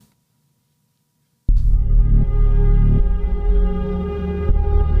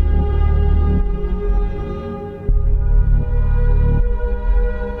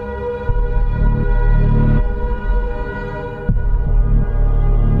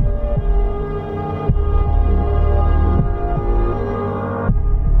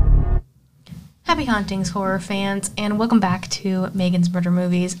Happy hauntings, horror fans, and welcome back to Megan's Murder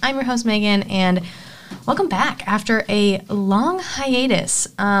Movies. I'm your host, Megan, and welcome back after a long hiatus.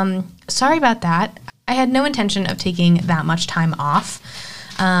 Sorry about that. I had no intention of taking that much time off.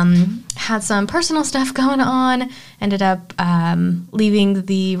 Had some personal stuff going on, ended up leaving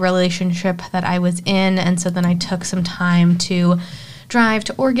the relationship that I was in, and so then I took some time to drive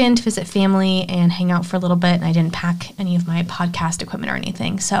to Oregon to visit family and hang out for a little bit, and I didn't pack any of my podcast equipment or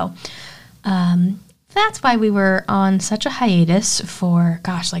anything. So that's why we were on such a hiatus for,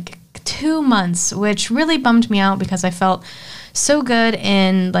 like 2 months, which really bummed me out because I felt so good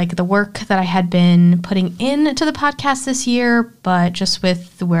in like the work that I had been putting into the podcast this year, but just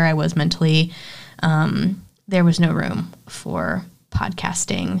with where I was mentally, there was no room for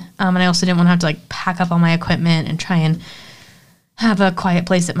podcasting. And I also didn't want to have to like pack up all my equipment and try and have a quiet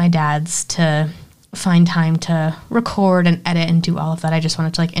place at my dad's to find time to record and edit and do all of that. I just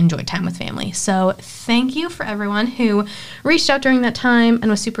wanted to like enjoy time with family. So thank you for everyone who reached out during that time and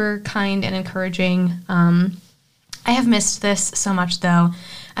was super kind and encouraging. I have missed this so much though,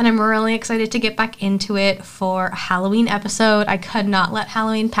 and I'm really excited to get back into it for a Halloween episode. I could not let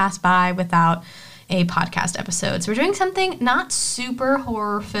Halloween pass by without a podcast episode. So we're doing something not super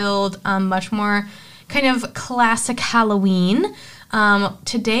horror filled, much more kind of classic Halloween.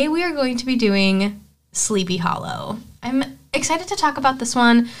 Today we are going to be doing Sleepy Hollow. I'm excited to talk about this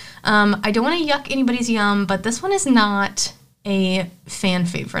one. I don't want to yuck anybody's yum, but this one is not a fan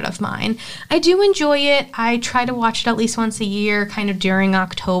favorite of mine. I do enjoy it. I try to watch it at least once a year, kind of during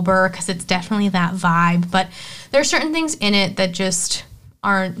October, because it's definitely that vibe, but there are certain things in it that just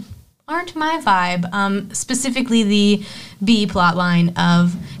aren't my vibe. Specifically the B plotline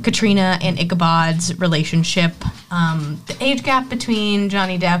of Katrina and Ichabod's relationship, the age gap between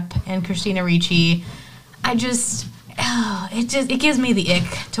Johnny Depp and Christina Ricci. It gives me the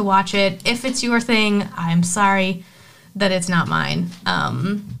ick to watch it. If it's your thing, I'm sorry that it's not mine.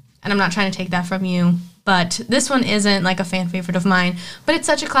 And I'm not trying to take that from you, but this one isn't like a fan favorite of mine, but it's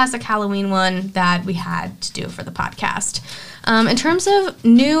such a classic Halloween one that we had to do for the podcast. In terms of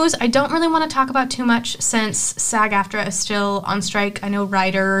news, I don't really want to talk about too much since SAG-AFTRA is still on strike. I know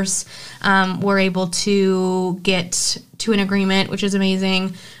writers were able to get to an agreement, which is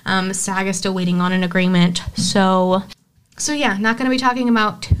amazing. SAG is still waiting on an agreement. So yeah, not going to be talking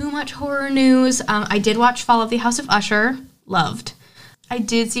about too much horror news. I did watch Fall of the House of Usher. Loved. I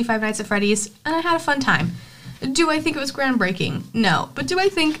did see Five Nights at Freddy's, and I had a fun time. Do I think it was groundbreaking? No. But do I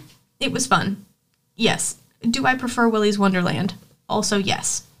think it was fun? Yes. Do I prefer Willy's Wonderland? Also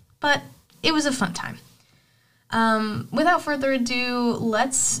yes. But it was a fun time. Without further ado,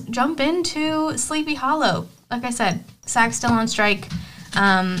 let's jump into Sleepy Hollow. Like I said, SAG's still on strike.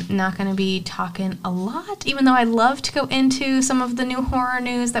 Not going to be talking a lot, even though I'd love to go into some of the new horror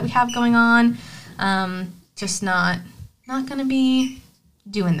news that we have going on. Just not going to be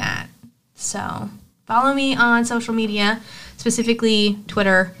doing that. So follow me on social media, specifically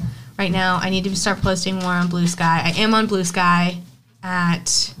Twitter. Right now, I need to start posting more on Blue Sky. I am on Blue Sky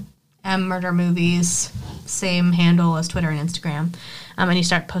at mmurdermovies, same handle as Twitter and Instagram. I need to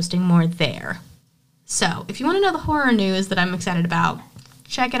start posting more there. So if you want to know the horror news that I'm excited about,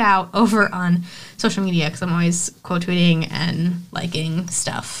 check it out over on social media, because I'm always quote tweeting and liking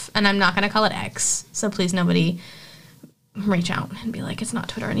stuff. And I'm not going to call it X, so please nobody reach out and be like, it's not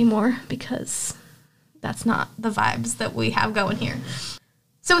Twitter anymore, because that's not the vibes that we have going here.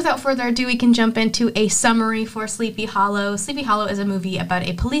 So without further ado, we can jump into a summary for Sleepy Hollow. Sleepy Hollow is a movie about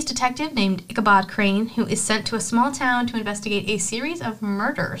a police detective named Ichabod Crane who is sent to a small town to investigate a series of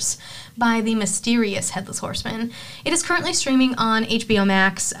murders by the mysterious Headless Horseman. It is currently streaming on HBO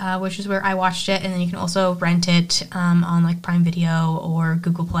Max, which is where I watched it, and then you can also rent it on like Prime Video or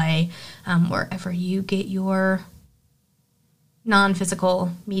Google Play, wherever you get your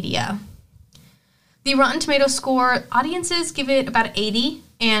non-physical media. The Rotten Tomatoes score, audiences give it about 80,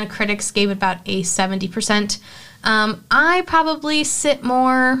 and critics gave it about a 70%. I probably sit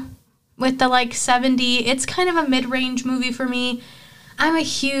more with the like 70. It's kind of a mid-range movie for me. I'm a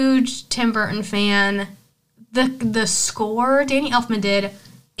huge Tim Burton fan. The score, Danny Elfman did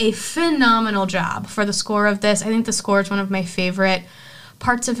a phenomenal job for the score of this. I think the score is one of my favorite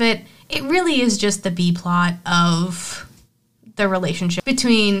parts of it. It really is just the B plot of the relationship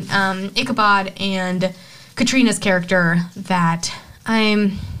between Ichabod and Katrina's character that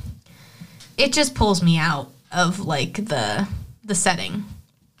it just pulls me out of like the setting.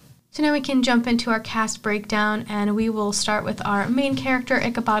 So now we can jump into our cast breakdown, and we will start with our main character,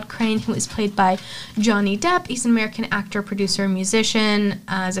 Ichabod Crane, who is played by Johnny Depp. He's an American actor, producer, musician,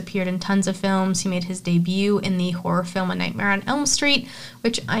 has appeared in tons of films. He made his debut in the horror film A Nightmare on Elm Street,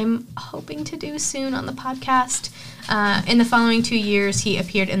 which I'm hoping to do soon on the podcast. In the following 2 years, he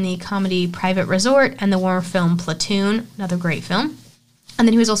appeared in the comedy Private Resort and the war film Platoon, another great film. And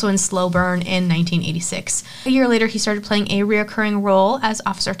then he was also in Slow Burn in 1986. A year later, he started playing a reoccurring role as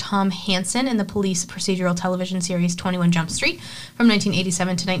Officer Tom Hansen in the police procedural television series 21 Jump Street from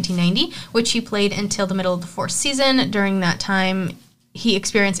 1987 to 1990, which he played until the middle of the 4th season. During that time, he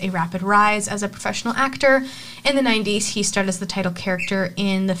experienced a rapid rise as a professional actor. In the 90s, he starred as the title character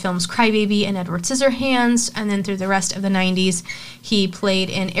in the films Crybaby and Edward Scissorhands, and then through the rest of the 90s, he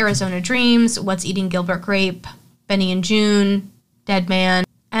played in Arizona Dreams, What's Eating Gilbert Grape, Benny and June, Dead Man,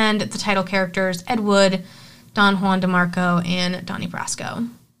 and the title characters Ed Wood, Don Juan DeMarco, and Donnie Brasco.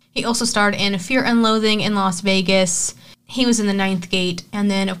 He also starred in Fear and Loathing in Las Vegas. He was in The Ninth Gate,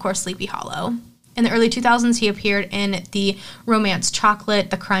 and then, of course, Sleepy Hollow. In the early 2000s, he appeared in the romance Chocolate,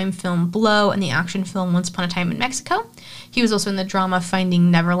 the crime film Blow, and the action film Once Upon a Time in Mexico. He was also in the drama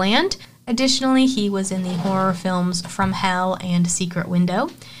Finding Neverland. Additionally, he was in the horror films From Hell and Secret Window.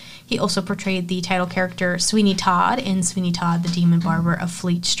 He also portrayed the title character Sweeney Todd in Sweeney Todd, the Demon Barber of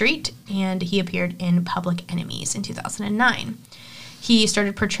Fleet Street, and he appeared in Public Enemies in 2009. He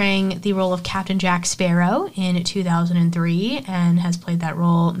started portraying the role of Captain Jack Sparrow in 2003 and has played that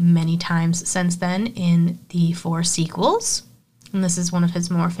role many times since then in the 4 sequels, and this is one of his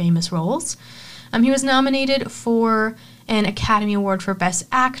more famous roles. He was nominated for an Academy Award for Best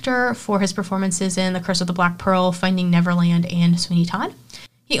Actor for his performances in The Curse of the Black Pearl, Finding Neverland, and Sweeney Todd.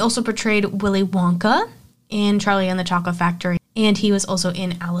 He also portrayed Willy Wonka in Charlie and the Chocolate Factory, and he was also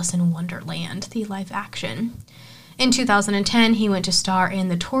in Alice in Wonderland, the live action. In 2010, he went to star in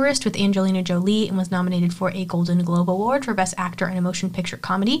The Tourist with Angelina Jolie and was nominated for a Golden Globe Award for Best Actor in a Motion Picture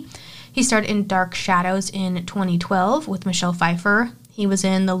Comedy. He starred in Dark Shadows in 2012 with Michelle Pfeiffer. He was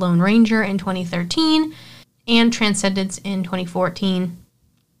in The Lone Ranger in 2013 and Transcendence in 2014.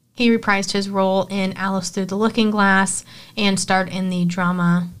 He reprised his role in Alice Through the Looking Glass and starred in the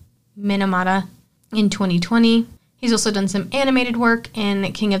drama Minamata in 2020. He's also done some animated work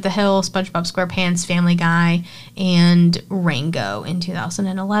in King of the Hill, SpongeBob SquarePants, Family Guy, and Rango in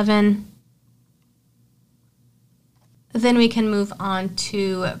 2011. Then we can move on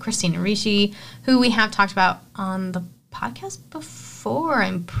to Christina Ricci, who we have talked about on the podcast before,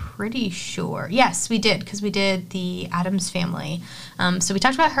 I'm pretty sure. Yes, we did, because we did the Addams Family. So we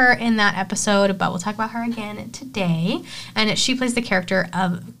talked about her in that episode, but we'll talk about her again today. And she plays the character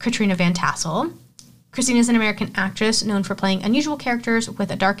of Katrina Van Tassel. Christina is an American actress known for playing unusual characters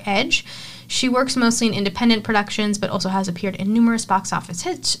with a dark edge. She works mostly in independent productions, but also has appeared in numerous box office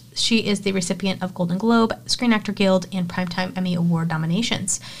hits. She is the recipient of Golden Globe, Screen Actor Guild, and Primetime Emmy Award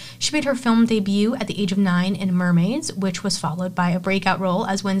nominations. She made her film debut at the age of 9 in Mermaids, which was followed by a breakout role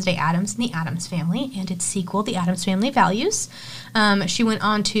as Wednesday Addams in The Addams Family, and its sequel, The Addams Family Values. She went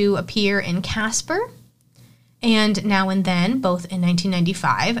on to appear in Casper, and Now and Then, both in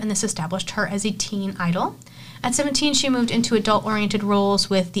 1995, and this established her as a teen idol. At 17, she moved into adult-oriented roles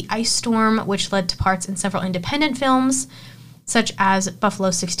with The Ice Storm, which led to parts in several independent films, such as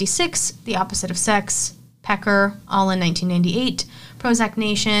Buffalo 66, The Opposite of Sex, Pecker, all in 1998, Prozac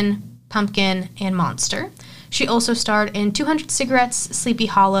Nation, Pumpkin, and Monster. She also starred in 200 Cigarettes, Sleepy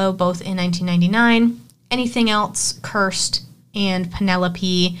Hollow, both in 1999, Anything Else, Cursed, and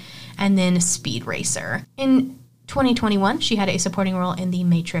Penelope, and then Speed Racer. In 2021, she had a supporting role in The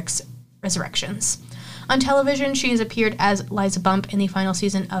Matrix Resurrections. On television, she has appeared as Liza Bump in the final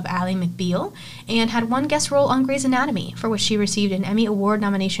season of Ally McBeal, and had one guest role on Grey's Anatomy, for which she received an Emmy Award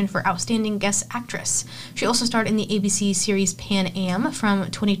nomination for Outstanding Guest Actress. She also starred in the ABC series Pan Am from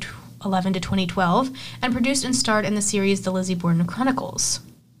 2011 to 2012, and produced and starred in the series The Lizzie Borden Chronicles.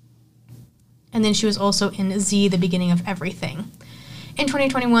 And then she was also in Z, The Beginning of Everything. In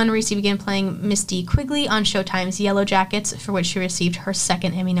 2021, Ricci began playing Misty Quigley on Showtime's Yellow Jackets, for which she received her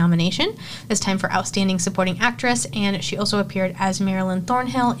second Emmy nomination, this time for Outstanding Supporting Actress, and she also appeared as Marilyn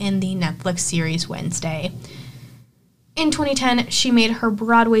Thornhill in the Netflix series Wednesday. In 2010, she made her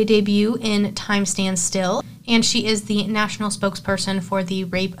Broadway debut in Time Stands Still, and she is the national spokesperson for the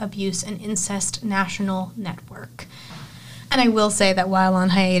Rape, Abuse, and Incest National Network. And I will say that while on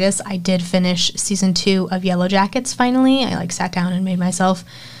hiatus, I did finish season 2 of Yellow Jackets finally. I sat down and made myself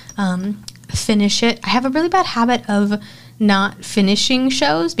finish it. I have a really bad habit of not finishing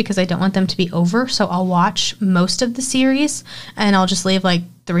shows because I don't want them to be over. So I'll watch most of the series and I'll just leave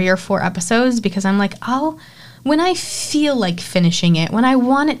 3 or 4 episodes because I'm I'll when I feel like finishing it, when I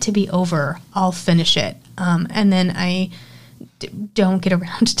want it to be over, I'll finish it. And then I don't get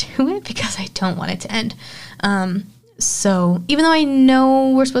around to it because I don't want it to end. So even though I know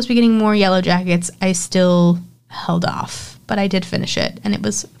we're supposed to be getting more Yellow Jackets, I still held off. But I did finish it, and it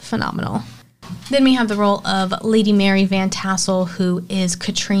was phenomenal. Then we have the role of Lady Mary Van Tassel, who is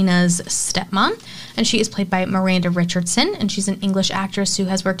Katrina's stepmom, and she is played by Miranda Richardson, and she's an English actress who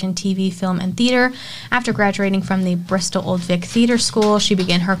has worked in TV, film, and theater. After graduating from the Bristol Old Vic Theatre School, she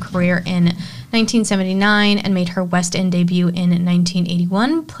began her career in 1979 and made her West End debut in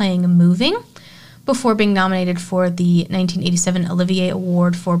 1981, playing Moving, before being nominated for the 1987 Olivier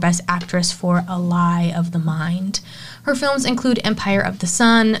Award for Best Actress for A Lie of the Mind. Her films include Empire of the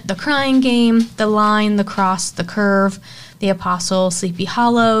Sun, The Crying Game, The Line, The Cross, The Curve, The Apostle, Sleepy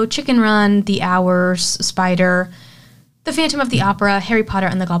Hollow, Chicken Run, The Hours, Spider, The Phantom of the Opera, Harry Potter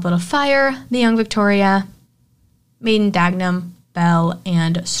and the Goblet of Fire, The Young Victoria, Maiden Dagenham, Belle,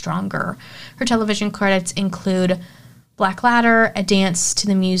 and Stronger. Her television credits include Black Ladder, A Dance to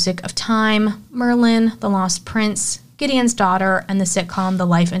the Music of Time, Merlin, The Lost Prince, Gideon's Daughter, and the sitcom The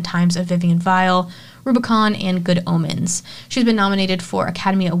Life and Times of Vivian Vile, Rubicon, and Good Omens. She's been nominated for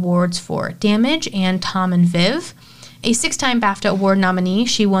Academy Awards for Damage and Tom and Viv. A 6-time BAFTA Award nominee,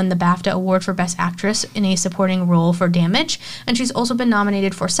 she won the BAFTA Award for Best Actress in a Supporting Role for Damage, and she's also been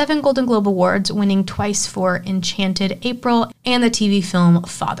nominated for 7 Golden Globe Awards, winning twice for Enchanted April and the TV film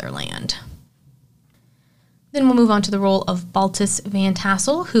Fatherland. Then we'll move on to the role of Baltus Van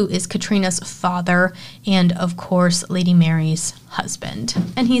Tassel, who is Katrina's father and, of course, Lady Mary's husband.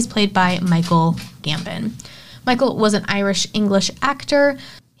 And he's played by Michael Gambon. Michael was an Irish-English actor.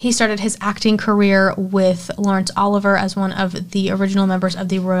 He started his acting career with Laurence Olivier as one of the original members of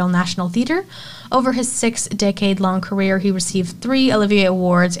the Royal National Theatre. Over his 6-decade-long career, he received 3 Olivier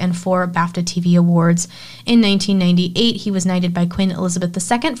Awards and 4 BAFTA TV Awards. In 1998, he was knighted by Queen Elizabeth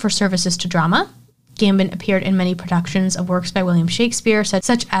II for services to drama. Gambon appeared in many productions of works by William Shakespeare,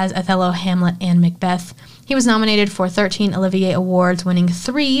 such as Othello, Hamlet, and Macbeth. He was nominated for 13 Olivier Awards, winning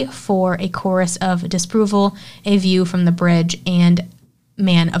 3 for A Chorus of Disapproval, A View from the Bridge, and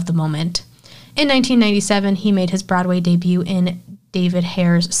Man of the Moment. In 1997, he made his Broadway debut in David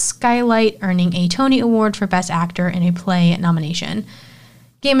Hare's Skylight, earning a Tony Award for Best Actor in a Play nomination.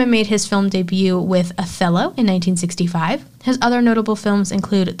 Gambon made his film debut with Othello in 1965. His other notable films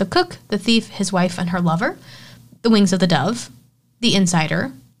include The Cook, The Thief, His Wife and Her Lover, The Wings of the Dove, The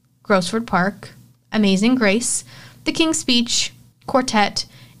Insider, Grosford Park, Amazing Grace, The King's Speech, Quartet,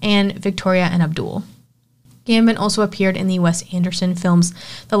 and Victoria and Abdul. Gambon also appeared in the Wes Anderson films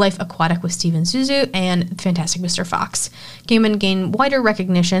The Life Aquatic with Steven Zissou and Fantastic Mr. Fox. Gambon gained wider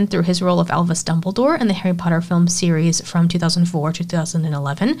recognition through his role of Albus Dumbledore in the Harry Potter film series from 2004 to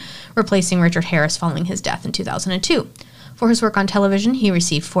 2011, replacing Richard Harris following his death in 2002. For his work on television, he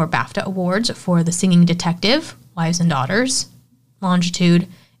received 4 BAFTA Awards for The Singing Detective, Wives and Daughters, Longitude,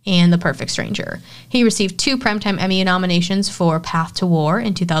 and The Perfect Stranger. He received 2 Primetime Emmy nominations for Path to War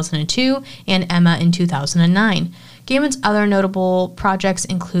in 2002 and Emma in 2009. Gambon's other notable projects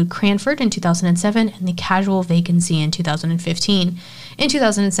include Cranford in 2007 and The Casual Vacancy in 2015. In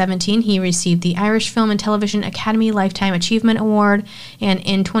 2017, he received the Irish Film and Television Academy Lifetime Achievement Award, and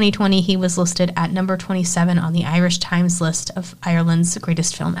in 2020, he was listed at number 27 on the Irish Times list of Ireland's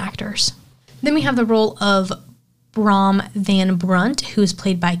greatest film actors. Then we have the role of Brom Van Brunt, who's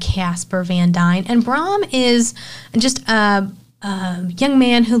played by Casper Van Dyne. And Brom is just a young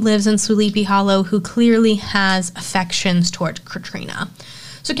man who lives in Sleepy Hollow who clearly has affections toward Katrina.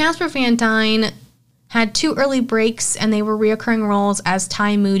 So Casper Van Dyne had 2 early breaks, and they were reoccurring roles as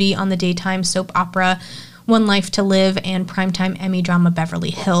Ty Moody on the daytime soap opera One Life to Live and primetime Emmy drama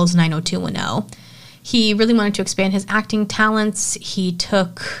Beverly Hills 90210. He really wanted to expand his acting talents. He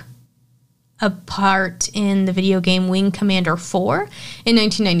took a part in the video game Wing Commander 4. In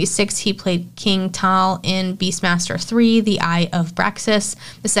 1996, he played King Tal in Beastmaster 3, The Eye of Braxis,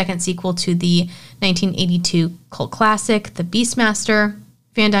 the second sequel to the 1982 cult classic, The Beastmaster.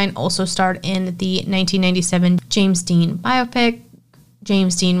 Van Dyne also starred in the 1997 James Dean biopic,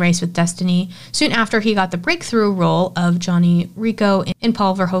 James Dean Race with Destiny. Soon after, he got the breakthrough role of Johnny Rico in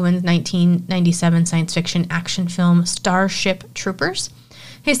Paul Verhoeven's 1997 science fiction action film Starship Troopers.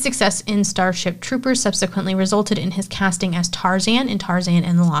 His success in Starship Troopers subsequently resulted in his casting as Tarzan in Tarzan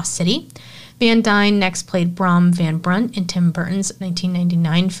and the Lost City. Van Dyne next played Brom Van Brunt in Tim Burton's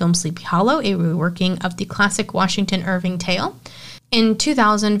 1999 film Sleepy Hollow, a reworking of the classic Washington Irving tale. In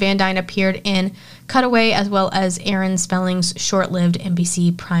 2000, Van Dyne appeared in Cutaway as well as Aaron Spelling's short-lived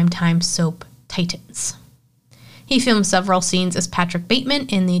NBC primetime soap Titans. He filmed several scenes as Patrick Bateman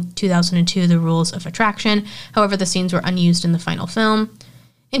in the 2002 The Rules of Attraction. However, the scenes were unused in the final film.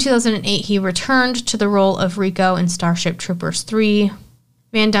 In 2008, he returned to the role of Rico in Starship Troopers 3.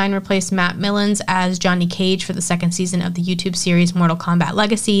 Van Dyne replaced Matt Millens as Johnny Cage for the second season of the YouTube series Mortal Kombat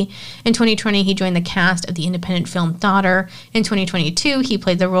Legacy. In 2020, he joined the cast of the independent film Daughter. In 2022, he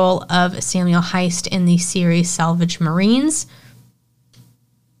played the role of Samuel Heist in the series Salvage Marines,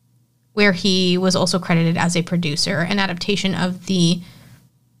 where he was also credited as a producer, an adaptation of the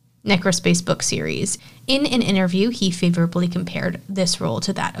Necrospace book series. In an interview, he favorably compared this role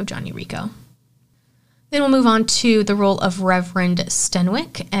to that of Johnny Rico. Then we'll move on to the role of Reverend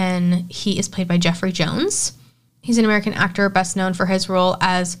Stenwick, and he is played by Jeffrey Jones. He's an American actor best known for his role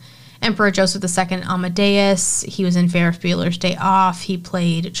as Emperor Joseph II Amadeus. He was in Ferris Bueller's Day Off. He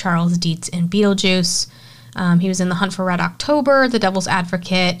played Charles Dietz in Beetlejuice. He was in The Hunt for Red October, The Devil's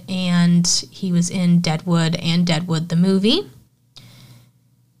Advocate, and he was in Deadwood and Deadwood the movie.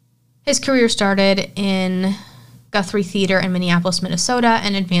 His career started in Guthrie Theater in Minneapolis, Minnesota,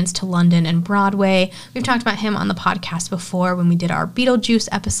 and advanced to London and Broadway. We've talked about him on the podcast before when we did our Beetlejuice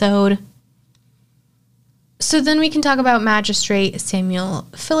episode. So then we can talk about Magistrate Samuel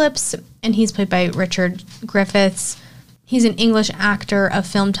Phillips, and he's played by Richard Griffiths. He's an English actor of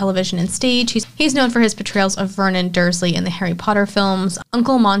film, television, and stage. He's known for his portrayals of Vernon Dursley in the Harry Potter films,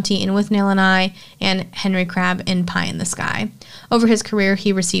 Uncle Monty in Withnail and I, and Henry Crabbe in Pie in the Sky. Over his career,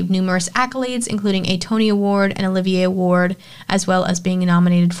 he received numerous accolades, including a Tony Award, an Olivier Award, as well as being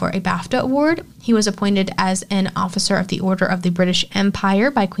nominated for a BAFTA Award. He was appointed as an Officer of the Order of the British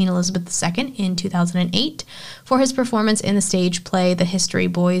Empire by Queen Elizabeth II in 2008. For his performance in the stage play The History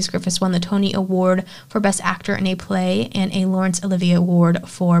Boys, Griffiths won the Tony Award for Best Actor in a Play and a Laurence Olivier Award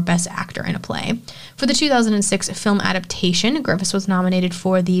for Best Actor in a Play. For the 2006 film adaptation, Griffiths was nominated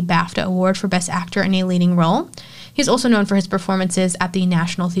for the BAFTA Award for Best Actor in a Leading Role. He's also known for his performances at the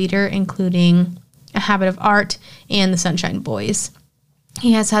National Theatre, including A Habit of Art and The Sunshine Boys.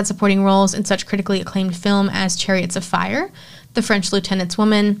 He has had supporting roles in such critically acclaimed film as Chariots of Fire, The French Lieutenant's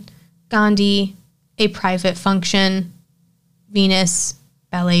Woman, Gandhi, A Private Function, Venus,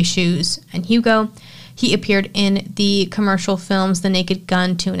 Ballet Shoes, and Hugo. He appeared in the commercial films The Naked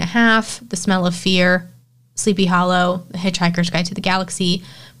Gun 2.5, The Smell of Fear, Sleepy Hollow, The Hitchhiker's Guide to the Galaxy,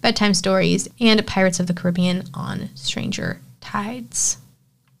 Bedtime Stories, and Pirates of the Caribbean on Stranger Tides.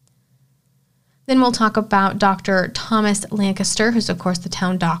 Then we'll talk about Dr. Thomas Lancaster, who's of course the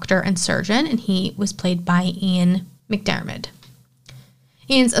town doctor and surgeon, and he was played by Ian McDiarmid.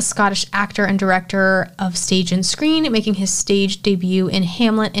 Ian's a Scottish actor and director of stage and screen, making his stage debut in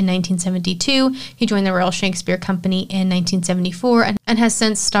Hamlet in 1972. He joined the Royal Shakespeare Company in 1974 and has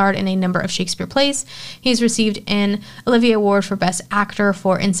since starred in a number of Shakespeare plays. He's received an Olivier Award for Best Actor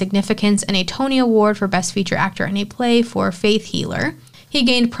for Insignificance and a Tony Award for Best Feature Actor in a Play for Faith Healer. He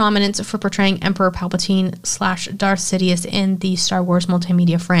gained prominence for portraying Emperor Palpatine / Darth Sidious in the Star Wars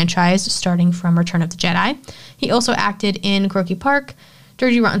multimedia franchise, starting from Return of the Jedi. He also acted in Groky Park,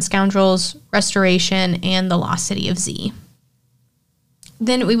 Dirty Rotten Scoundrels, Restoration, and The Lost City of Z.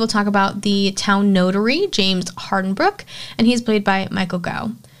 Then we will talk about the town notary, James Hardenbrook, and he's played by Michael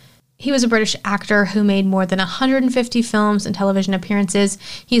Gough. He was a British actor who made more than 150 films and television appearances.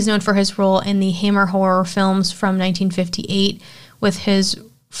 He's known for his role in the Hammer horror films from 1958, with his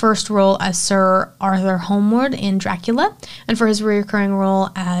first role as Sir Arthur Holmwood in Dracula, and for his recurring role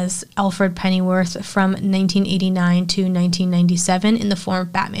as Alfred Pennyworth from 1989 to 1997 in the four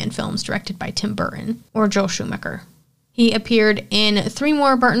Batman films directed by Tim Burton or Joel Schumacher. He appeared in 3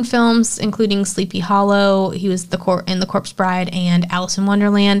 more Burton films, including Sleepy Hollow. He was in The Corpse Bride and Alice in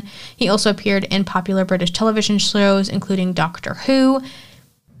Wonderland. He also appeared in popular British television shows, including Doctor Who.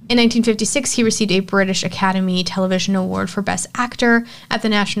 In 1956, he received a British Academy Television Award for Best Actor at the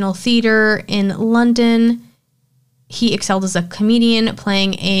National Theatre in London. He excelled as a comedian,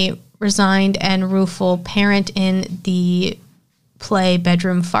 playing a resigned and rueful parent in the play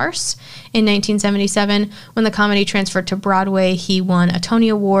Bedroom Farce. In 1977, when the comedy transferred to Broadway, he won a Tony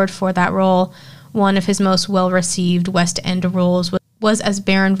Award for that role. One of his most well-received West End roles was as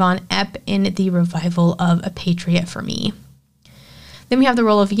Baron von Epp in the revival of A Patriot for Me. Then we have the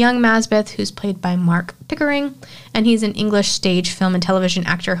role of young Masbeth, who's played by Mark Pickering, and he's an English stage, film, and television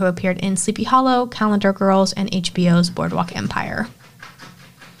actor who appeared in Sleepy Hollow, Calendar Girls, and HBO's Boardwalk Empire.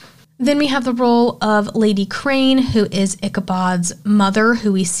 Then we have the role of Lady Crane, who is Ichabod's mother,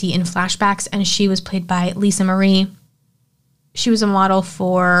 who we see in flashbacks, and she was played by Lisa Marie. She was a model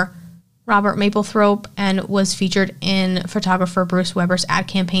for Robert Mapplethorpe and was featured in photographer Bruce Weber's ad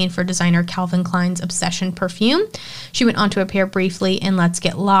campaign for designer Calvin Klein's Obsession perfume. She went on to appear briefly in Let's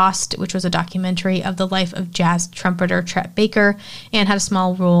Get Lost, which was a documentary of the life of jazz trumpeter Chet Baker, and had a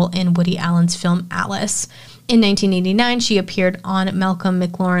small role in Woody Allen's film Alice. In 1989, she appeared on Malcolm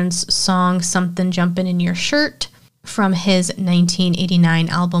McLaurin's song Something Jumpin' in Your Shirt from his 1989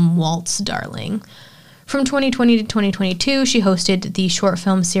 album Waltz Darling. From 2020 to 2022, she hosted the short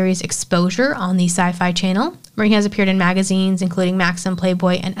film series Exposure on the Sci-Fi Channel. Marie has appeared in magazines including Maxim,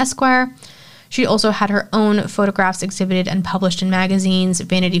 Playboy, and Esquire. She also had her own photographs exhibited and published in magazines.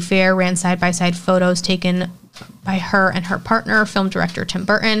 Vanity Fair ran side-by-side photos taken by her and her partner, film director Tim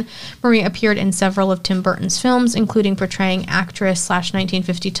Burton. Marie appeared in several of Tim Burton's films, including portraying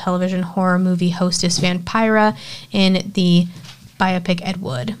actress/1950 television horror movie hostess Vampira in the biopic Ed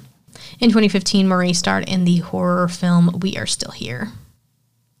Wood. In 2015, Marie starred in the horror film We Are Still Here.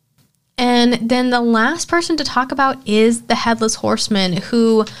 And then the last person to talk about is the Headless Horseman,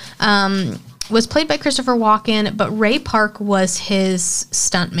 who was played by Christopher Walken, but Ray Park was his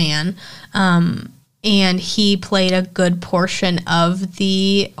stuntman. And he played a good portion of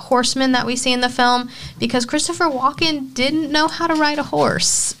the horseman that we see in the film because Christopher Walken didn't know how to ride a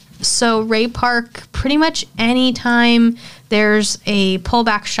horse. So Ray Park, pretty much anytime there's a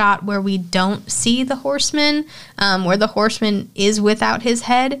pullback shot where we don't see the horseman, where the horseman is without his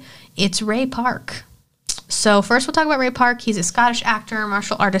head, it's Ray Park. So first we'll talk about Ray Park. He's a Scottish actor,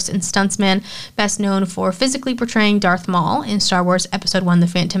 martial artist, and stuntsman, best known for physically portraying Darth Maul in Star Wars Episode I: The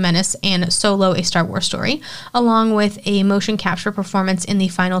Phantom Menace and Solo: A Star Wars Story, along with a motion capture performance in the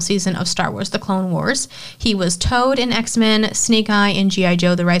final season of Star Wars: The Clone Wars. He was Toad in X-Men, Snake Eye in G.I.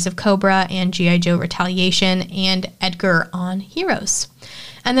 Joe: The Rise of Cobra, and G.I. Joe: Retaliation, and Edgar on Heroes.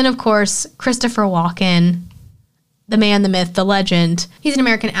 And then, of course, Christopher Walken, the man, the myth, the legend. He's an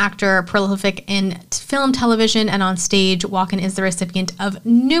American actor, prolific in film, television, and on stage. Walken is the recipient of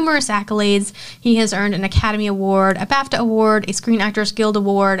numerous accolades. He has earned an Academy Award, a BAFTA Award, a Screen Actors Guild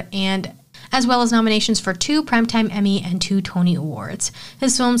Award, and as well as nominations for 2 Primetime Emmy and 2 Tony Awards.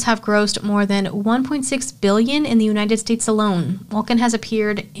 His films have grossed more than $1.6 billion in the United States alone. Walken has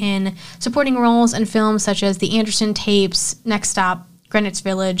appeared in supporting roles in films such as The Anderson Tapes, Next Stop, Greenwich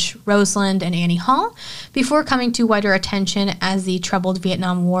Village, Roseland, and Annie Hall, before coming to wider attention as the troubled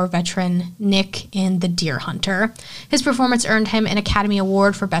Vietnam War veteran Nick in The Deer Hunter. His performance earned him an Academy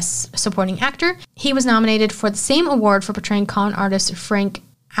Award for Best Supporting Actor. He was nominated for the same award for portraying con artist Frank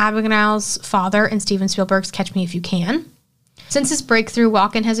Abagnale's father in Steven Spielberg's Catch Me If You Can. Since his breakthrough,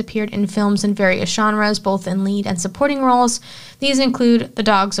 Walken has appeared in films in various genres, both in lead and supporting roles. These include The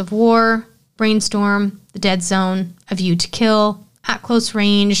Dogs of War, Brainstorm, The Dead Zone, A View to Kill, At Close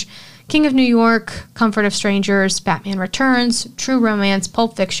Range, King of New York, Comfort of Strangers, Batman Returns, True Romance,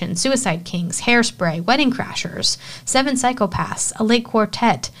 Pulp Fiction, Suicide Kings, Hairspray, Wedding Crashers, Seven Psychopaths, A Late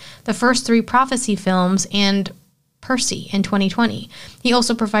Quartet, the first 3 Prophecy films, and Percy in 2020. He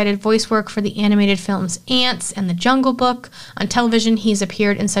also provided voice work for the animated films Ants and The Jungle Book. On television, he's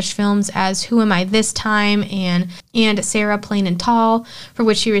appeared in such films as Who Am I This Time and Sarah Plain and Tall, for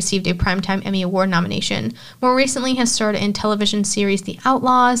which he received a Primetime Emmy Award nomination. More recently, he has starred in television series The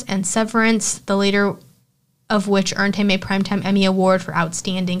Outlaws and Severance, the later of which earned him a Primetime Emmy Award for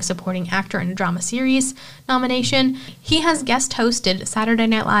Outstanding Supporting Actor in a Drama Series nomination. He has guest hosted Saturday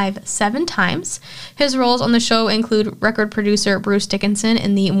Night Live 7 times. His roles on the show include record producer Bruce Dickinson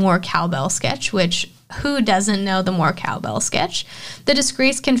in the More Cowbell sketch, which who doesn't know the More Cowbell sketch? The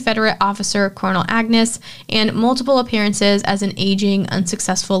disgraced Confederate officer Colonel Agnes, and multiple appearances as an aging,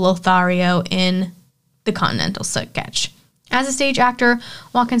 unsuccessful Lothario in the Continental sketch. As a stage actor,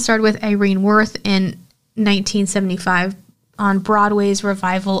 Walken starred with Irene Worth in 1975 on Broadway's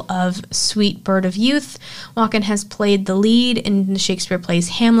revival of Sweet Bird of Youth. Walken has played the lead in the Shakespeare plays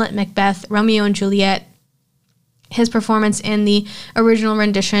Hamlet, Macbeth, Romeo and Juliet. His performance in the original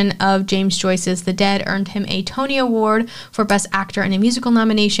rendition of James Joyce's The Dead earned him a Tony Award for Best Actor in a Musical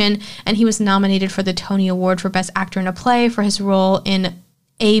nomination, and he was nominated for the Tony Award for Best Actor in a Play for his role in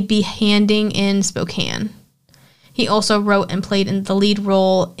A Behanding in Spokane. He also wrote and played in the lead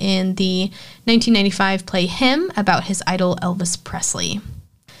role in the 1995 play Him about his idol Elvis Presley.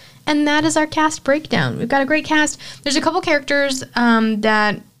 And that is our cast breakdown. We've got a great cast. There's a couple characters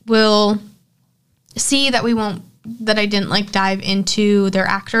that we'll see that I didn't dive into their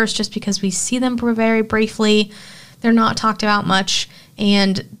actors just because we see them very briefly. They're not talked about much,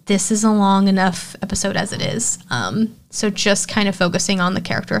 and this is a long enough episode as it is. So just kind of focusing on the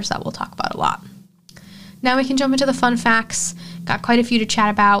characters that we'll talk about a lot. Now we can jump into the fun facts. Got quite a few to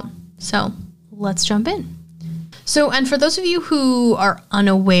chat about, so let's jump in. So, and for those of you who are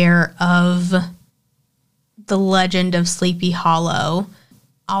unaware of the legend of Sleepy Hollow,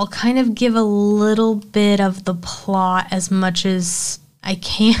 I'll kind of give a little bit of the plot as much as I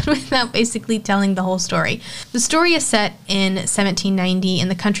can without basically telling the whole story. The story is set in 1790 in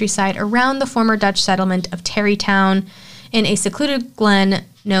the countryside around the former Dutch settlement of Tarrytown in a secluded glen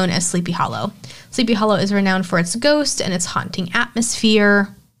known as Sleepy Hollow. Sleepy Hollow is renowned for its ghost and its haunting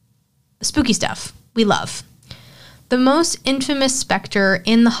atmosphere. Spooky stuff we love. The most infamous specter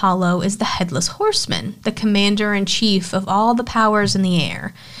in the Hollow is the Headless Horseman, the commander-in-chief of all the powers in the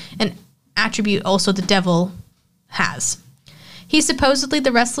air, an attribute also the devil has. He's supposedly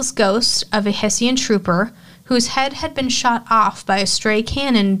the restless ghost of a Hessian trooper whose head had been shot off by a stray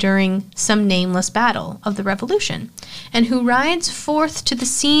cannon during some nameless battle of the Revolution, and who rides forth to the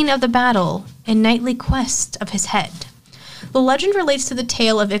scene of the battle in nightly quest of his head. The legend relates to the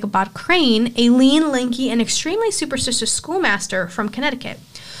tale of Ichabod Crane, a lean, lanky, and extremely superstitious schoolmaster from Connecticut.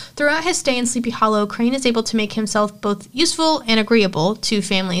 Throughout his stay in Sleepy Hollow, Crane is able to make himself both useful and agreeable to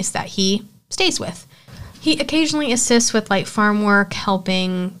families that he stays with. He occasionally assists with light farm work,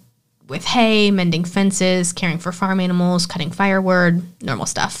 helping with hay, mending fences, caring for farm animals, cutting firewood, normal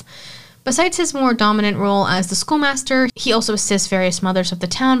stuff. Besides his more dominant role as the schoolmaster, he also assists various mothers of the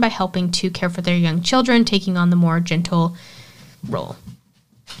town by helping to care for their young children, taking on the more gentle role.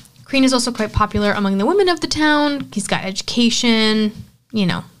 Crane is also quite popular among the women of the town. He's got education,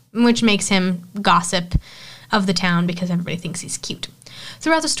 which makes him gossip of the town because everybody thinks he's cute.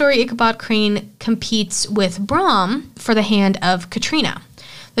 Throughout the story, Ichabod Crane competes with Brom for the hand of Katrina,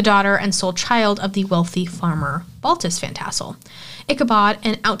 the daughter and sole child of the wealthy farmer Baltus Van Tassel. Ichabod,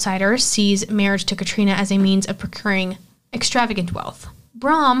 an outsider, sees marriage to Katrina as a means of procuring extravagant wealth.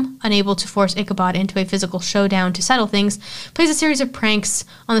 Brom, unable to force Ichabod into a physical showdown to settle things, plays a series of pranks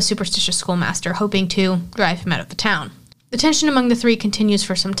on the superstitious schoolmaster, hoping to drive him out of the town. The tension among the three continues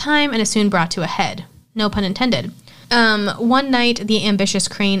for some time and is soon brought to a head. No pun intended. One night, the ambitious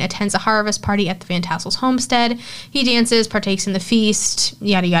Crane attends a harvest party at the Van Tassel's homestead. He dances, partakes in the feast,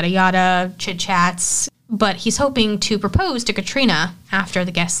 yada yada yada, chit-chats, but he's hoping to propose to Katrina after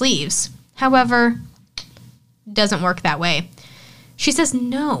the guest leaves. However, doesn't work that way. She says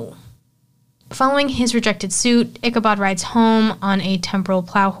no. Following his rejected suit, Ichabod rides home on a temporal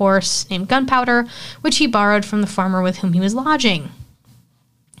plow horse named Gunpowder, which he borrowed from the farmer with whom he was lodging.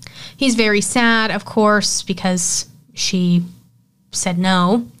 He's very sad, of course, because she said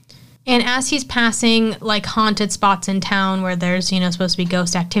no. And as he's passing, haunted spots in town where there's, supposed to be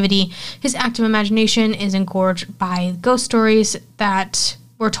ghost activity, his active imagination is engorged by ghost stories that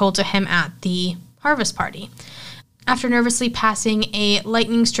were told to him at the harvest party. After nervously passing a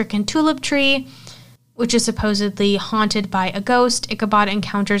lightning-stricken tulip tree, which is supposedly haunted by a ghost, Ichabod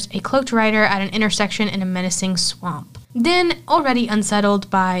encounters a cloaked rider at an intersection in a menacing swamp. Then, already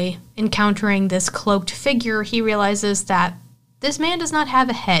unsettled by encountering this cloaked figure, he realizes that this man does not have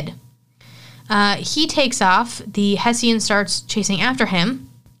a head. He takes off, the Hessian starts chasing after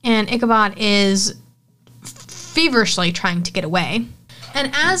him, and Ichabod is feverishly trying to get away. And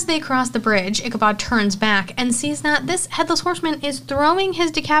as they cross the bridge, Ichabod turns back and sees that this Headless Horseman is throwing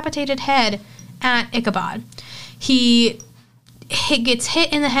his decapitated head at Ichabod. He gets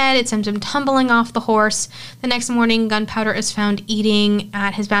hit in the head, it sends him tumbling off the horse. The next morning, Gunpowder is found eating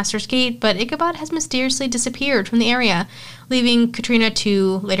at his master's gate, but Ichabod has mysteriously disappeared from the area, leaving Katrina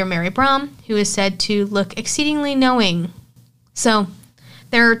to later marry Brom, who is said to look exceedingly knowing. So,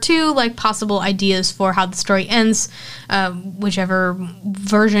 there are two possible ideas for how the story ends, whichever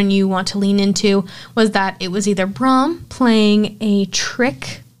version you want to lean into, was that it was either Brom playing a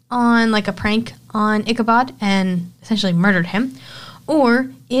trick on, a prank on Ichabod and essentially murdered him,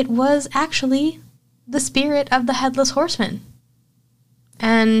 or it was actually the spirit of the Headless Horseman.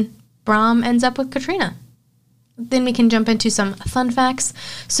 And Brom ends up with Katrina. Then we can jump into some fun facts.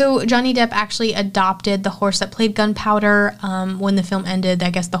 So Johnny Depp actually adopted the horse that played Gunpowder. When the film ended,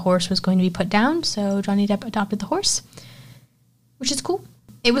 I guess the horse was going to be put down, so Johnny Depp adopted the horse, which is cool.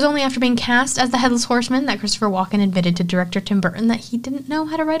 It was only after being cast as the Headless Horseman that Christopher Walken admitted to director Tim Burton that he didn't know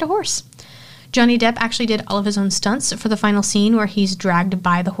how to ride a horse. Johnny Depp actually did all of his own stunts for the final scene where he's dragged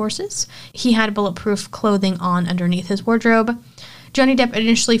by the horses. He had bulletproof clothing on underneath his wardrobe. Johnny Depp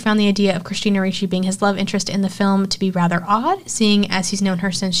initially found the idea of Christina Ricci being his love interest in the film to be rather odd, seeing as he's known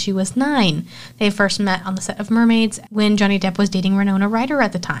her since she was 9. They first met on the set of Mermaids when Johnny Depp was dating Winona Ryder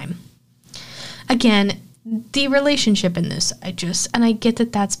at the time. Again, the relationship in this, I get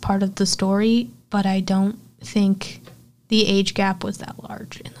that that's part of the story, but I don't think the age gap was that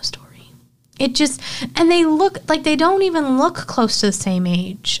large in the story. And they look, they don't even look close to the same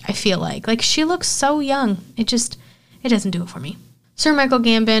age, I feel like. She looks so young. it doesn't do it for me. Sir Michael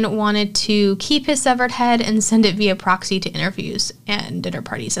Gambon wanted to keep his severed head and send it via proxy to interviews and dinner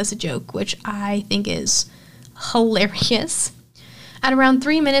parties as a joke, which I think is hilarious. At around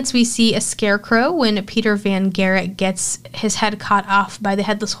 3 minutes, we see a scarecrow when Peter Van Garrett gets his head cut off by the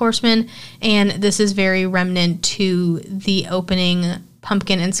Headless Horseman, and this is very remnant to the opening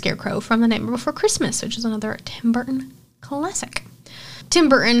pumpkin and scarecrow from The Nightmare Before Christmas, which is another Tim Burton classic. Tim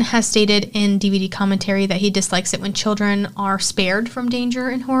Burton has stated in DVD commentary that he dislikes it when children are spared from danger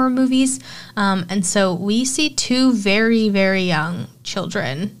in horror movies, and so we see two very, very young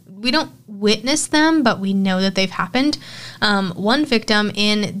children. We don't witness them, but we know that they've happened. One victim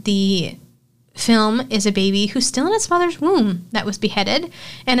in the film is a baby who's still in its mother's womb that was beheaded,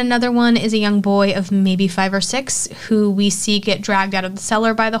 and another one is a young boy of maybe 5 or 6 who we see get dragged out of the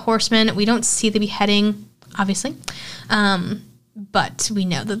cellar by the horseman. We don't see the beheading, obviously, but we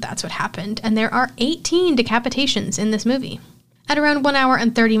know that that's what happened, and there are 18 decapitations in this movie. At around 1 hour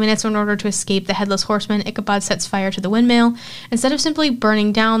and 30 minutes, in order to escape the Headless Horseman, Ichabod sets fire to the windmill. Instead of simply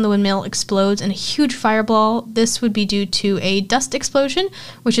burning down, the windmill explodes in a huge fireball. This would be due to a dust explosion,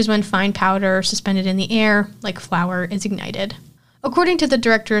 which is when fine powder suspended in the air, like flour, is ignited. According to the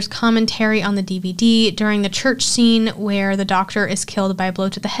director's commentary on the DVD, during the church scene where the doctor is killed by a blow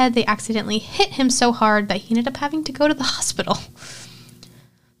to the head, they accidentally hit him so hard that he ended up having to go to the hospital.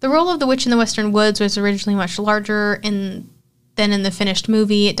 The role of the witch in the Western Woods was originally much larger than in the finished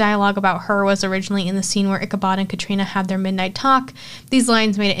movie. Dialogue about her was originally in the scene where Ichabod and Katrina had their midnight talk. These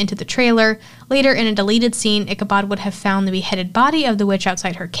lines made it into the trailer. Later, in a deleted scene, Ichabod would have found the beheaded body of the witch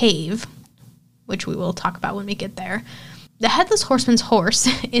outside her cave, which we will talk about when we get there. The Headless Horseman's horse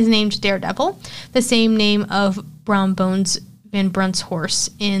is named Daredevil, the same name of Brom Bones Van Brunt's horse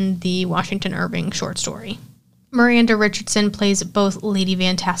in the Washington Irving short story. Miranda Richardson plays both Lady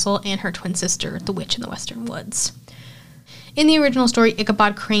Van Tassel and her twin sister, the witch in the Western Woods. In the original story,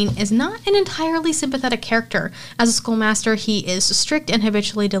 Ichabod Crane is not an entirely sympathetic character. As a schoolmaster, he is strict and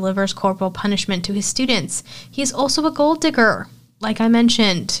habitually delivers corporal punishment to his students. He is also a gold digger. Like I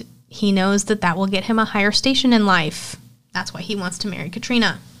mentioned, he knows that that will get him a higher station in life. That's why he wants to marry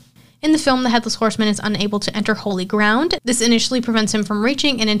Katrina. In the film, the Headless Horseman is unable to enter holy ground. This initially prevents him from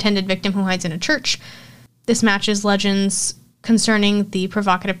reaching an intended victim who hides in a church. This matches legends concerning the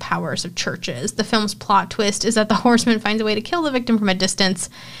provocative powers of churches. The film's plot twist is that the horseman finds a way to kill the victim from a distance,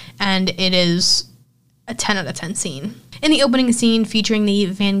 and it is a 10 out of 10 scene. In the opening scene featuring the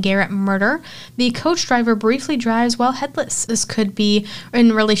Van Garrett murder, the coach driver briefly drives while headless. This could be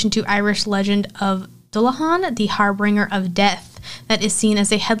in relation to Irish legend of Dullahan, the harbinger of death, that is seen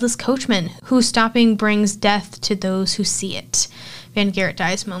as a headless coachman whose stopping brings death to those who see it. Van Garrett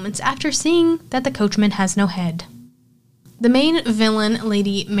dies moments after seeing that the coachman has no head. The main villain,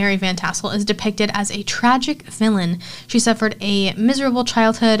 Lady Mary Van Tassel, is depicted as a tragic villain. She suffered a miserable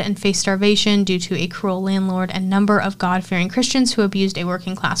childhood and faced starvation due to a cruel landlord and number of God-fearing Christians who abused a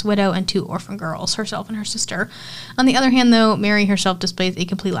working-class widow and 2 orphan girls, herself and her sister. On the other hand, though, Mary herself displays a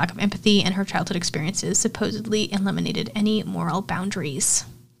complete lack of empathy, and her childhood experiences supposedly eliminated any moral boundaries.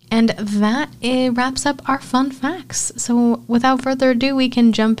 And that wraps up our fun facts. So without further ado, we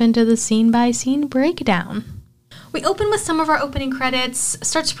can jump into the scene-by-scene breakdown. We open with some of our opening credits.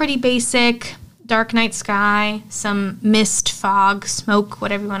 Starts pretty basic. Dark night sky, some mist, fog, smoke,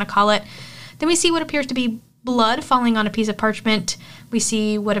 whatever you want to call it. Then we see what appears to be blood falling on a piece of parchment. We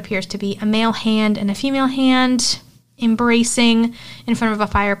see what appears to be a male hand and a female hand embracing in front of a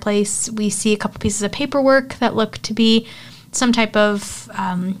fireplace. We see a couple pieces of paperwork that look to be some type of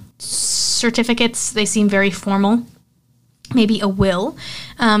certificates. They seem very formal. Maybe a will.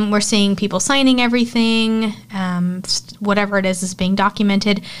 We're seeing people signing everything. Whatever it is being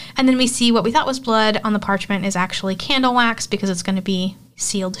documented. And then we see what we thought was blood on the parchment is actually candle wax because it's going to be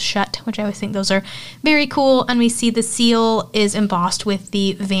sealed shut, which I always think those are very cool. And we see the seal is embossed with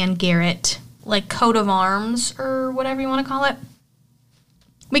the Van Garrett, like, coat of arms or whatever you want to call it.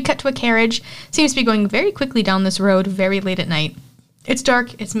 We cut to a carriage. Seems to be going very quickly down this road very late at night. It's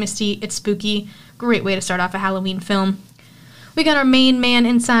dark, it's misty, it's spooky. Great way to start off a Halloween film. We got our main man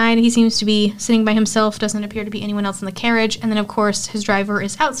inside. He seems to be sitting by himself. Doesn't appear to be anyone else in the carriage. And then, of course, his driver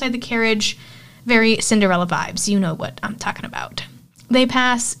is outside the carriage. Very Cinderella vibes. You know what I'm talking about. They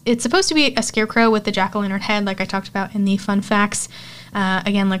pass. It's supposed to be a scarecrow with the jack-o'-lantern head, like I talked about in the fun facts.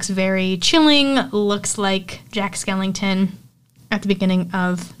 Again, looks very chilling. Looks like Jack Skellington at the beginning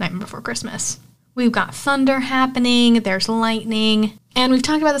of Nightmare Before Christmas. We've got thunder happening. There's lightning. And we've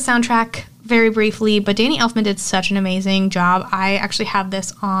talked about the soundtrack very briefly, but Danny Elfman did such an amazing job. I actually have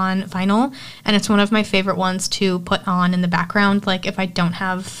this on vinyl, and it's one of my favorite ones to put on in the background, like if I don't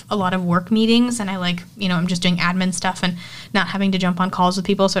have a lot of work meetings and I I'm just doing admin stuff and not having to jump on calls with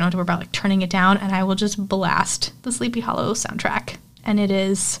people, so I don't have to worry about turning it down, and I will just blast the Sleepy Hollow soundtrack. And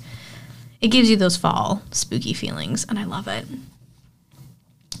it gives you those fall spooky feelings, and I love it.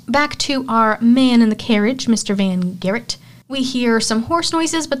 Back to our man in the carriage, Mr. Van Garrett. We hear some horse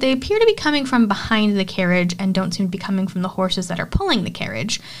noises, but they appear to be coming from behind the carriage and don't seem to be coming from the horses that are pulling the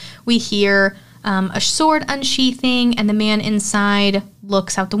carriage. We hear a sword unsheathing, and the man inside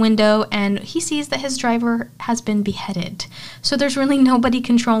looks out the window, and he sees that his driver has been beheaded. So there's really nobody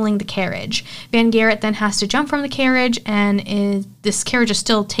controlling the carriage. Van Garrett then has to jump from the carriage, and this carriage is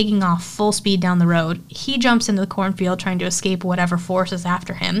still taking off full speed down the road. He jumps into the cornfield trying to escape whatever force is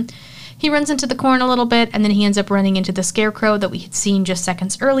after him. He runs into the corn a little bit, and then he ends up running into the scarecrow that we had seen just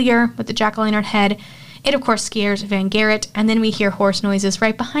seconds earlier with the jack-o'-lantern head. It, of course, scares Van Garrett, and then we hear horse noises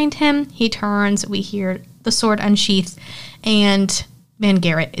right behind him. He turns, we hear the sword unsheath, and Van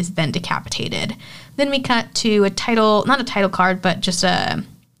Garrett is then decapitated. Then we cut to not a title card, but just a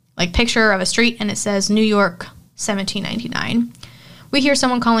picture of a street, and it says New York, 1799. We hear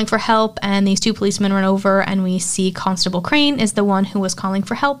someone calling for help, and these two policemen run over, and we see Constable Crane is the one who was calling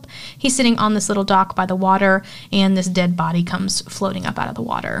for help. He's sitting on this little dock by the water, and this dead body comes floating up out of the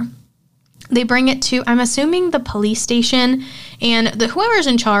water. They bring it to, I'm assuming, the police station, and whoever's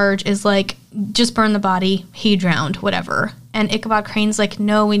in charge is like, just burn the body, he drowned, whatever. And Ichabod Crane's like,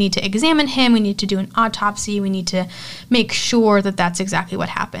 no, we need to examine him, we need to do an autopsy, we need to make sure that that's exactly what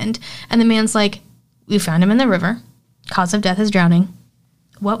happened. And the man's like, we found him in the river, cause of death is drowning.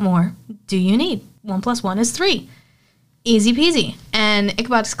 What more do you need? 1 + 1 is 3. Easy peasy. And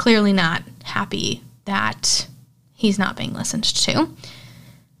Ichabod's clearly not happy that he's not being listened to.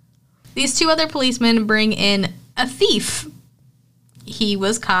 These two other policemen bring in a thief. He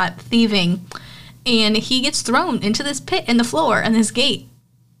was caught thieving, and he gets thrown into this pit in the floor, and this gate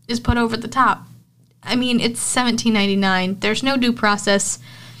is put over the top. I mean, it's 1799. There's no due process.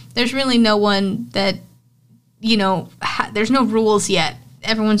 There's really no one that, there's no rules yet.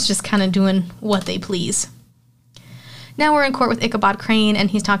 Everyone's just kind of doing what they please. Now we're in court with Ichabod Crane,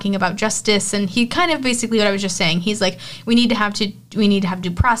 and he's talking about justice, and he kind of basically what I was just saying. He's like, we need to have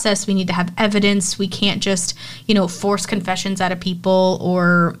due process, we need to have evidence, we can't just, force confessions out of people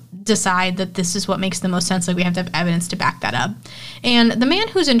or decide that this is what makes the most sense. Like, we have to have evidence to back that up. And the man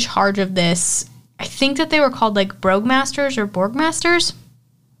who's in charge of this, I think that they were called Brogmasters or Borgmasters,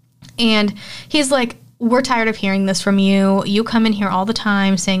 and he's like, we're tired of hearing this from you. You come in here all the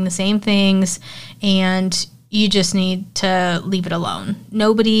time saying the same things, and you just need to leave it alone.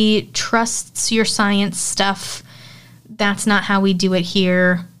 Nobody trusts your science stuff. That's not how we do it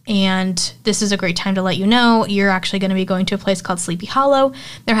here. And this is a great time to let you know you're actually going to be going to a place called Sleepy Hollow.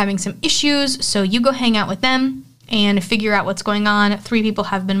 They're having some issues, so you go hang out with them and figure out what's going on. 3 people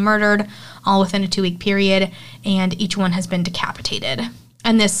have been murdered, all within a 2-week period, and each one has been decapitated.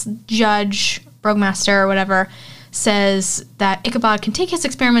 And this judge, Brogmaster or whatever, says that Ichabod can take his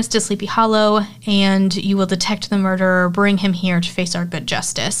experiments to Sleepy Hollow, and you will detect the murderer, bring him here to face our good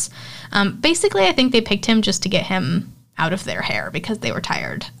justice. Basically, I think they picked him just to get him out of their hair because they were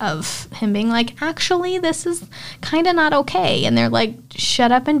tired of him being like, actually, this is kind of not okay. And they're like,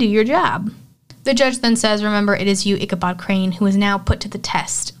 shut up and do your job. The judge then says, remember, it is you, Ichabod Crane, who is now put to the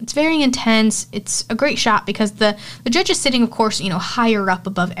test. It's very intense. It's a great shot because the judge is sitting, of course, higher up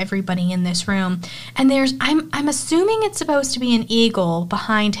above everybody in this room. And I'm assuming it's supposed to be an eagle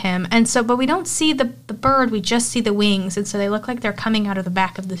behind him. And so, but we don't see the bird, we just see the wings. And so they look like they're coming out of the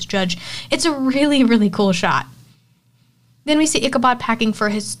back of this judge. It's a really, really cool shot. Then we see Ichabod packing for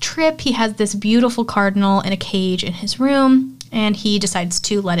his trip. He has this beautiful cardinal in a cage in his room, and he decides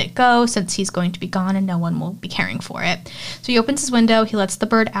to let it go since he's going to be gone and no one will be caring for it. So he opens his window, he lets the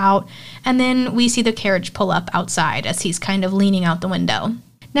bird out, and then we see the carriage pull up outside as he's kind of leaning out the window.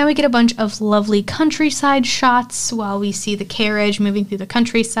 Now we get a bunch of lovely countryside shots while we see the carriage moving through the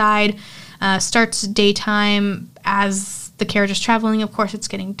countryside. Starts daytime as the carriage is traveling. Of course, it's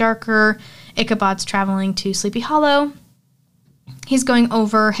getting darker. Ichabod's traveling to Sleepy Hollow. He's going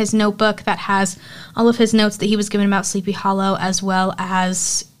over his notebook that has all of his notes that he was given about Sleepy Hollow, as well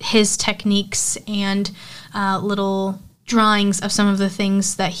as his techniques and little drawings of some of the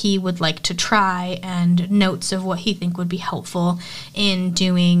things that he would like to try and notes of what he think would be helpful in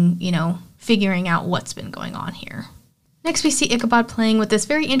doing, figuring out what's been going on here. Next, we see Ichabod playing with this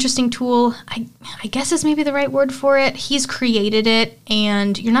very interesting tool. I guess is maybe the right word for it. He's created it,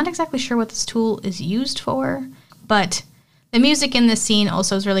 and you're not exactly sure what this tool is used for, but The music in this scene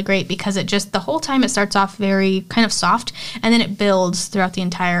also is really great because the whole time it starts off very kind of soft, and then it builds throughout the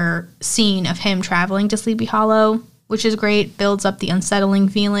entire scene of him traveling to Sleepy Hollow, which is great, builds up the unsettling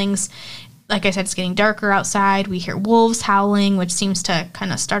feelings. Like I said, it's getting darker outside. We hear wolves howling, which seems to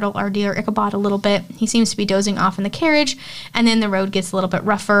kind of startle our dear Ichabod a little bit. He seems to be dozing off in the carriage, and then the road gets a little bit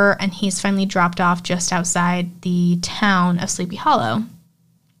rougher, and he's finally dropped off just outside the town of Sleepy Hollow.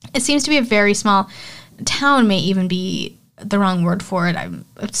 It seems to be a very small town, may even be the wrong word for it. I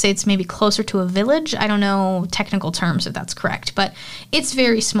would say it's maybe closer to a village. I don't know technical terms if that's correct, but it's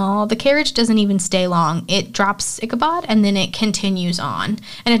very small. The carriage doesn't even stay long. It drops Ichabod and then it continues on.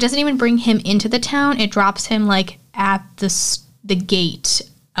 And it doesn't even bring him into the town. It drops him like at the gate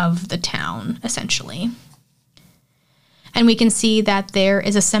of the town, essentially. And we can see that there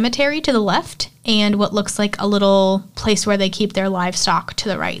is a cemetery to the left and what looks like a little place where they keep their livestock to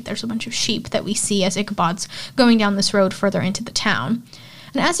the right. There's a bunch of sheep that we see as Ichabod's going down this road further into the town.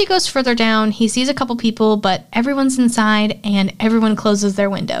 And as he goes further down, he sees a couple people, but everyone's inside and everyone closes their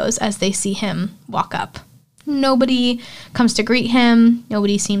windows as they see him walk up. Nobody comes to greet him.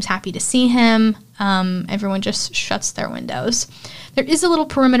 Nobody seems happy to see him. Everyone just shuts their windows. There is a little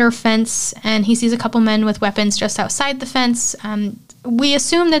perimeter fence, and he sees a couple men with weapons just outside the fence. We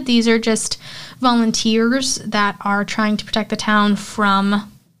assume that these are just volunteers that are trying to protect the town from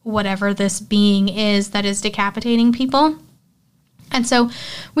whatever this being is that is decapitating people. And so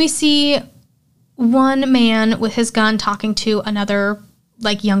we see one man with his gun talking to another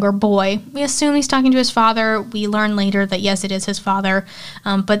younger boy. We assume he's talking to his father. We learn later that yes, it is his father,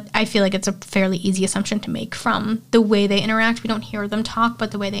 but I feel like it's a fairly easy assumption to make from the way they interact. We don't hear them talk, but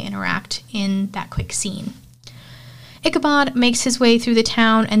the way they interact in that quick scene. Ichabod makes his way through the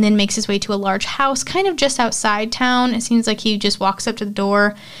town and then makes his way to a large house kind of just outside town. It seems like he just walks up to the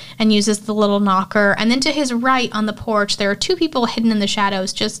door and uses the little knocker. And then to his right on the porch, there are two people hidden in the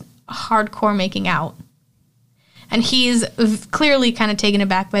shadows just hardcore making out. And he's clearly kind of taken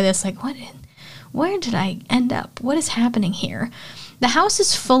aback by this, where did I end up? What is happening here? The house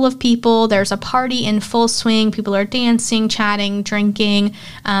is full of people. There's a party in full swing. People are dancing, chatting, drinking.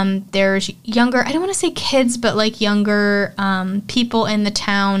 There's younger, I don't want to say kids, but younger people in the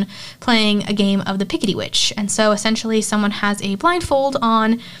town playing a game of the Pickety Witch. And so essentially someone has a blindfold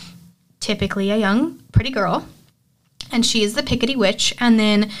on, typically a young, pretty girl, and she is the Pickety Witch. And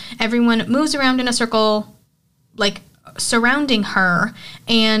then everyone moves around in a circle, surrounding her,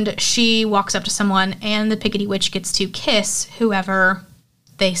 and she walks up to someone, and the Pickety Witch gets to kiss whoever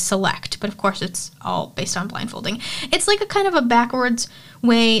they select. But of course, it's all based on blindfolding. It's like a kind of a backwards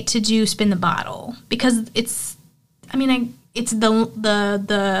way to do spin the bottle, because it's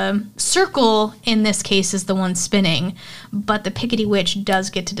the circle in this case is the one spinning, but the Pickety Witch does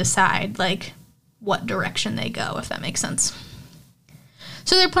get to decide what direction they go, if that makes sense.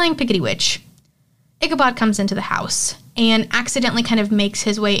 So they're playing Pickety Witch. Ichabod comes into the house and accidentally kind of makes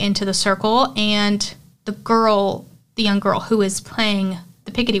his way into the circle, and the young girl who is playing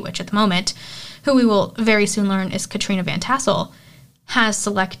the Pickety Witch at the moment, who we will very soon learn is Katrina Van Tassel, has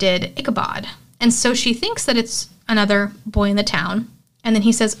selected Ichabod. And so she thinks that it's another boy in the town, and then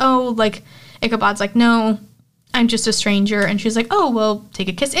he says, Ichabod's like, no, I'm just a stranger, and she's like, oh, well, take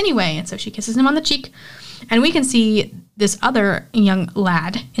a kiss anyway, and so she kisses him on the cheek, and we can see this other young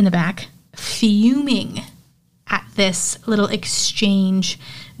lad in the back fuming at this little exchange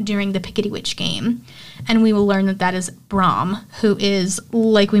during the Pickety Witch game. And we will learn that that is Brom, who is,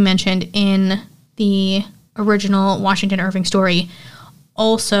 like we mentioned in the original Washington Irving story,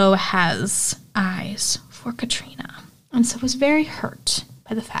 also has eyes for Katrina. And so was very hurt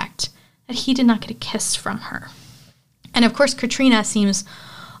by the fact that he did not get a kiss from her. And of course, Katrina seems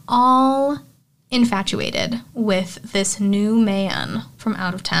all infatuated with this new man from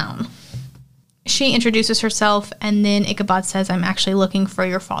out of town. She introduces herself, and then Ichabod says, I'm actually looking for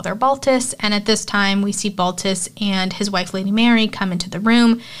your father, Baltus. And at this time, we see Baltus and his wife, Lady Mary, come into the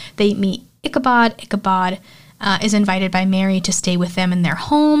room. They meet Ichabod. Ichabod is invited by Mary to stay with them in their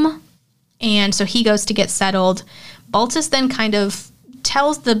home. And so he goes to get settled. Baltus then kind of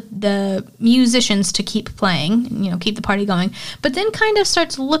tells the musicians to keep playing, keep the party going, but then kind of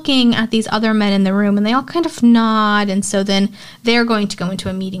starts looking at these other men in the room, and they all kind of nod, and so then they're going to go into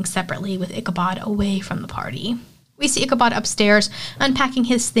a meeting separately with Ichabod away from the party. We see Ichabod upstairs, unpacking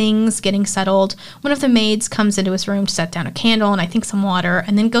his things, getting settled. One of the maids comes into his room to set down a candle and I think some water,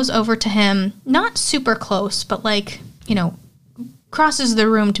 and then goes over to him, not super close, but crosses the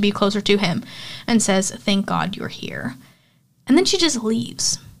room to be closer to him, and says, thank God you're here. And then she just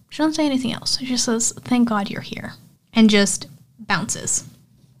leaves. She doesn't say anything else. She just says, thank God you're here. And just bounces.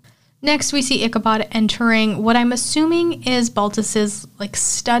 Next, we see Ichabod entering what I'm assuming is Baltus's like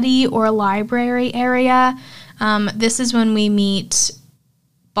study or library area. This is when we meet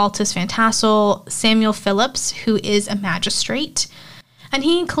Baltus Van Tassel, Samuel Phillips, who is a magistrate. And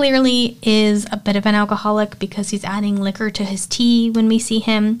he clearly is a bit of an alcoholic because he's adding liquor to his tea when we see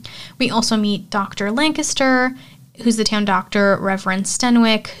him. We also meet Dr. Lancaster, who's the town doctor, Reverend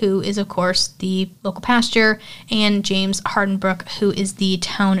Stenwick, who is, of course, the local pastor, and James Hardenbrook, who is the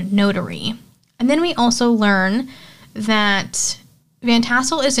town notary. And then we also learn that Van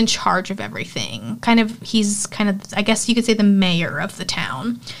Tassel is in charge of everything. He's kind of, I guess you could say, the mayor of the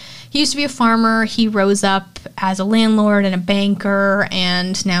town. He used to be a farmer. He rose up as a landlord and a banker,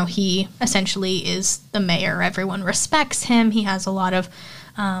 and now he essentially is the mayor. Everyone respects him. He has a lot of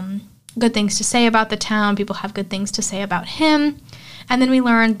good things to say about the town. People have good things to say about him. And then we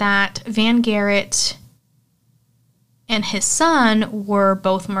learned that Van Garrett and his son were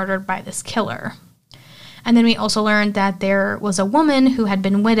both murdered by this killer. And then we also learned that there was a woman who had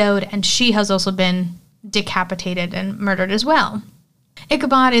been widowed, and she has also been decapitated and murdered as well.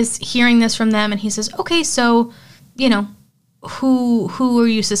 Ichabod is hearing this from them, and he says, okay, so, who are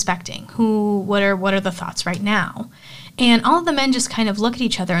you suspecting? What are the thoughts right now? And all of the men just kind of look at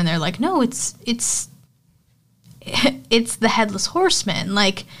each other, and they're like, no, it's the Headless Horseman.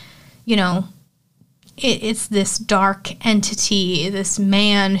 Like, it's this dark entity, this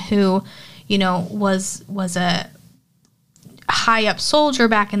man who, was a high up soldier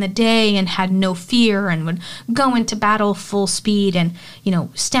back in the day and had no fear and would go into battle full speed and,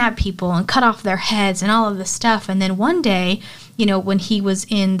 stab people and cut off their heads and all of this stuff. And then one day, when he was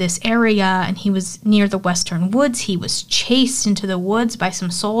in this area and he was near the Western Woods, he was chased into the woods by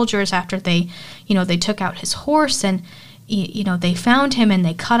some soldiers after they took out his horse, and, they found him and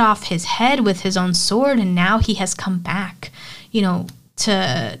they cut off his head with his own sword. And now he has come back,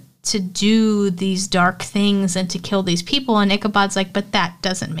 to do these dark things and to kill these people. And Ichabod's like, but that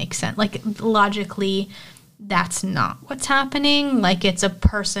doesn't make sense. Like, logically, that's not what's happening. Like, it's a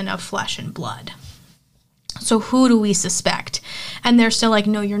person of flesh and blood. So who do we suspect? And they're still like,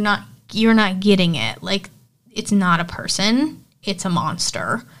 no, you're not getting it. Like, it's not a person. It's a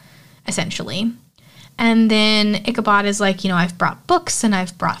monster, essentially. And then Ichabod is like, I've brought books and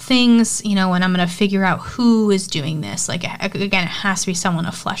I've brought things, and I'm going to figure out who is doing this. Like, again, it has to be someone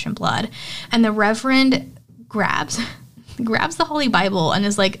of flesh and blood. And the Reverend grabs the Holy Bible and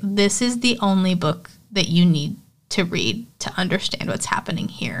is like, this is the only book that you need to read to understand what's happening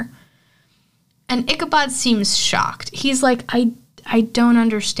here. And Ichabod seems shocked. He's like, I don't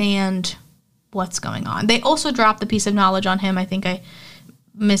understand what's going on. They also dropped the piece of knowledge on him. I think I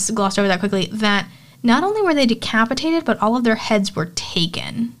glossed over that quickly, that not only were they decapitated, but all of their heads were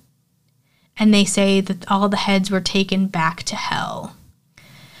taken. And they say that all the heads were taken back to hell.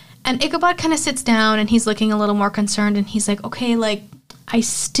 And Ichabod kind of sits down and he's looking a little more concerned, and he's like, okay, like, I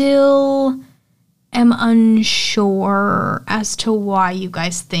still am unsure as to why you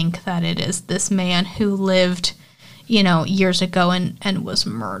guys think that it is this man who lived, years ago and was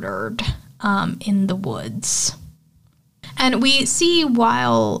murdered in the woods. And we see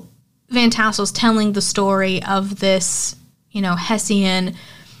while Van Tassel's telling the story of this, Hessian,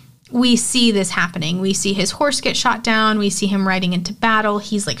 we see this happening. We see his horse get shot down. We see him riding into battle.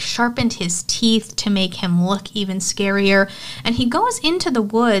 He's like sharpened his teeth to make him look even scarier. And he goes into the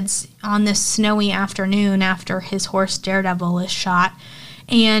woods on this snowy afternoon after his horse Daredevil is shot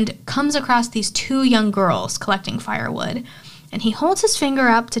and comes across these two young girls collecting firewood. And he holds his finger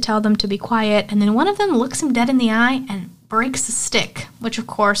up to tell them to be quiet. And then one of them looks him dead in the eye and breaks a stick, which of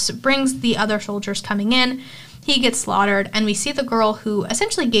course brings the other soldiers coming in. He gets slaughtered, and we see the girl who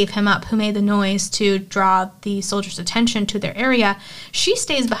essentially gave him up, who made the noise to draw the soldiers' attention to their area. She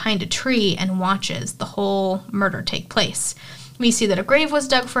stays behind a tree and watches the whole murder take place. We see that a grave was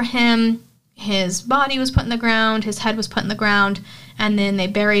dug for him, his body was put in the ground, his head was put in the ground, and then they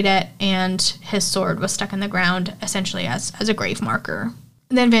buried it, and his sword was stuck in the ground, essentially as a grave marker.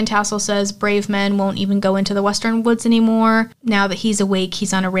 Then Van Tassel says brave men won't even go into the Western Woods anymore. Now that he's awake,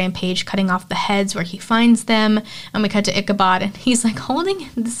 he's on a rampage, cutting off the heads where he finds them. And we cut to Ichabod, and he's like holding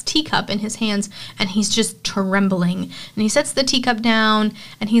this teacup in his hands, and he's just trembling. And he sets the teacup down,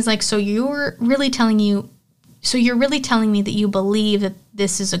 and he's like, so you're really telling me that you believe that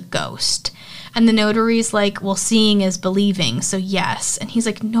this is a ghost? And the notary's like, well, seeing is believing, so yes. And he's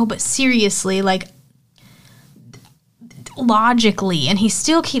like, no, but seriously, like, logically. And he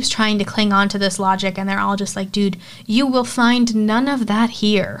still keeps trying to cling on to this logic, and they're all just like, dude, you will find none of that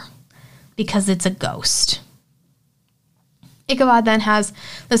here because it's a ghost. Ichabod then has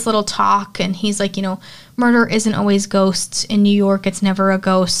this little talk, and he's like, murder isn't always ghosts. In New York, it's never a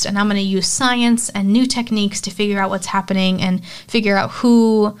ghost, and I'm going to use science and new techniques to figure out what's happening and figure out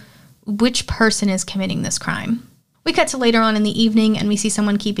which person is committing this crime. We cut to later on in the evening, and we see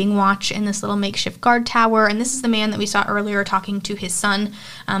someone keeping watch in this little makeshift guard tower, and this is the man that we saw earlier talking to his son,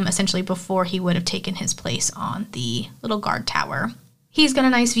 essentially before he would have taken his place on the little guard tower. He's got a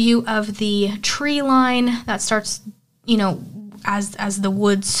nice view of the tree line that starts, as the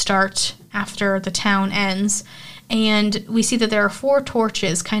woods start after the town ends. And we see that there are 4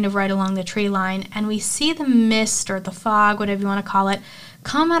 torches kind of right along the tree line. And we see the mist or the fog, whatever you want to call it,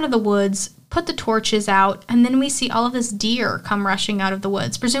 come out of the woods, put the torches out, and then we see all of this deer come rushing out of the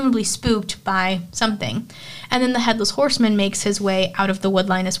woods, presumably spooked by something. And then the Headless Horseman makes his way out of the wood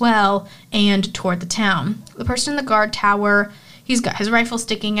line as well and toward the town. The person in the guard tower, he's got his rifle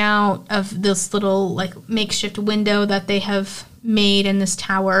sticking out of this little makeshift window that they have made in this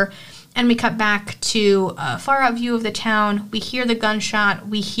tower. And we cut back to a far out view of the town. We hear the gunshot,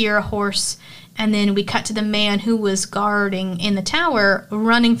 we hear a horse, and then we cut to the man who was guarding in the tower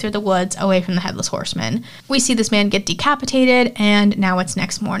running through the woods away from the Headless Horseman. We see this man get decapitated, and now it's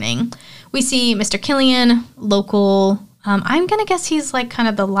next morning. We see Mr. Killian, local, I'm going to guess he's kind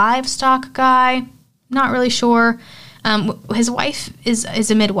of the livestock guy, not really sure. His wife is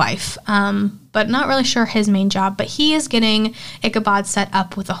a midwife, but not really sure his main job, but he is getting Ichabod set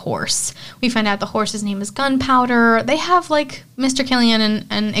up with a horse. We find out the horse's name is Gunpowder. They have, Mr. Killian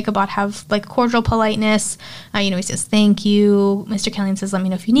and Ichabod have, cordial politeness. He says, thank you. Mr. Killian says, let me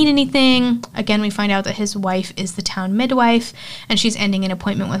know if you need anything. Again, we find out that his wife is the town midwife, and she's ending an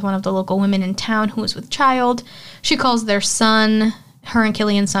appointment with one of the local women in town who is with child. She calls their son, her and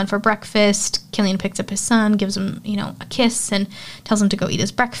Killian's son, for breakfast. Killian picks up his son, gives him, a kiss, and tells him to go eat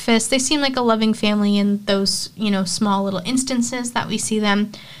his breakfast. They seem like a loving family in those, small little instances that we see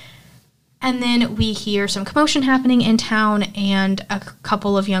them. And then we hear some commotion happening in town, and a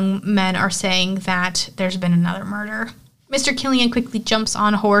couple of young men are saying that there's been another murder. Mr. Killian quickly jumps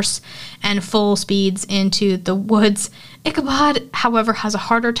on a horse and full speeds into the woods. Ichabod, however, has a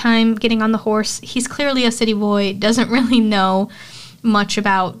harder time getting on the horse. He's clearly a city boy, doesn't really know much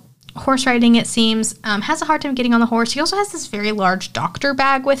about horse riding, it seems, has a hard time getting on the horse. He also has this very large doctor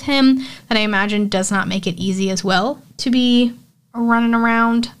bag with him that I imagine does not make it easy as well to be running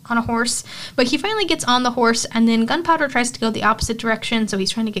around on a horse. But he finally gets on the horse, and then Gunpowder tries to go the opposite direction, so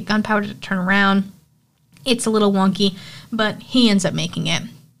he's trying to get Gunpowder to turn around. It's a little wonky, but he ends up making it.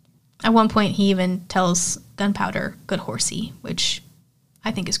 At one point, he even tells Gunpowder, good horsey, which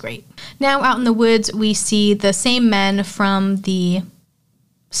I think is great. Now out in the woods, we see the same men from the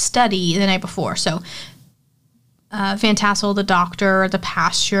study the night before. So Van Tassel, the doctor, the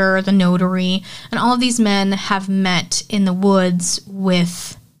pasture, the notary, and all of these men have met in the woods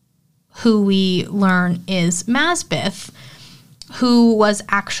with who we learn is Masbeth, who was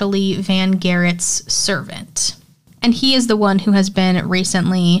actually Van Garrett's servant. And he is the one who has been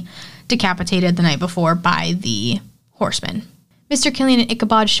recently decapitated the night before by the horseman. Mr. Killian and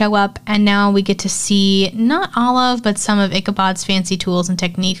Ichabod show up, and now we get to see not all of, but some of Ichabod's fancy tools and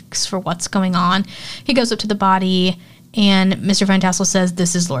techniques for what's going on. He goes up to the body, and Mr. Van Tassel says,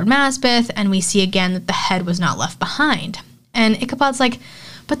 this is Lord Masbeth, and we see again that the head was not left behind. And Ichabod's like,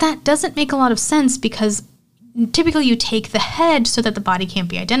 but that doesn't make a lot of sense, because typically you take the head so that the body can't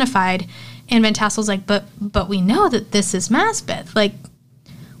be identified. And Van Tassel's like, but we know that this is Masbeth.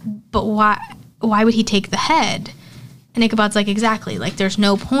 But why would he take the head? And Ichabod's like, exactly. There's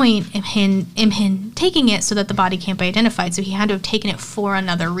no point in him taking it so that the body can't be identified. So he had to have taken it for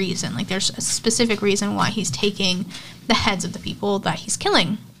another reason. There's a specific reason why he's taking the heads of the people that he's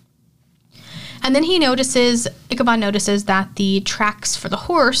killing. And then Ichabod notices that the tracks for the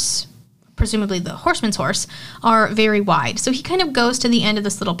horse, presumably the horseman's horse, are very wide. So he kind of goes to the end of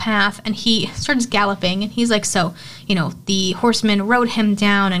this little path, and he starts galloping, and he's like, the horseman rode him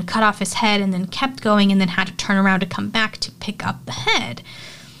down and cut off his head and then kept going and then had to turn around to come back to pick up the head.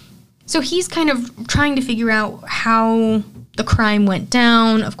 So he's kind of trying to figure out how the crime went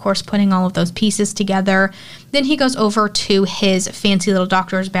down, of course, putting all of those pieces together. Then he goes over to his fancy little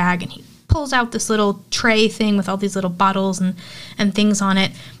doctor's bag, and he pulls out this little tray thing with all these little bottles and things on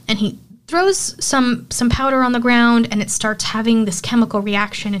it, and he throws some powder on the ground, and it starts having this chemical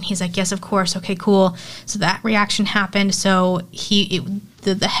reaction, and he's like, yes, of course, okay, cool. So that reaction happened, so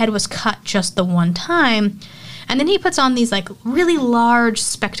the head was cut just the one time. And then he puts on these really large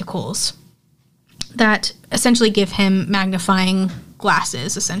spectacles that essentially give him magnifying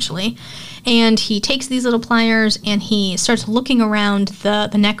glasses, essentially. And he takes these little pliers and he starts looking around the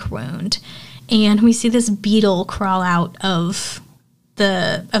neck wound. And we see this beetle crawl out of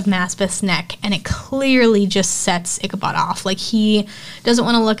Mazbeth's neck, and it clearly just sets Ichabod off. Like, he doesn't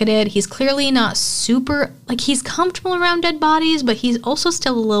want to look at it. He's clearly not super, like, he's comfortable around dead bodies, but he's also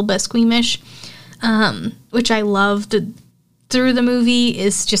still a little bit squeamish, which I loved through the movie,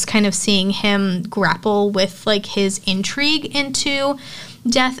 is just kind of seeing him grapple with, like, his intrigue into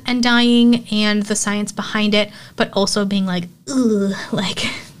death and dying and the science behind it, but also being like, ugh, like,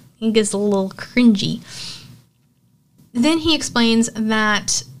 he gets a little cringy. Then he explains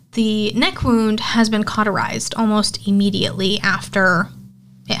that the neck wound has been cauterized almost immediately after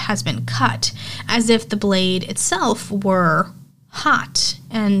it has been cut, as if the blade itself were hot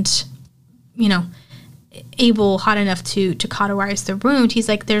and, you know, hot enough to cauterize the wound. He's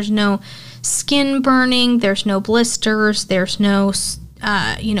like, there's no skin burning, there's no blisters, there's no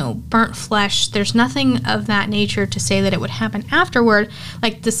burnt flesh. There's nothing of that nature to say that it would happen afterward.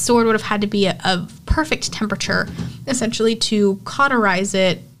 Like, the sword would have had to be a perfect temperature, essentially, to cauterize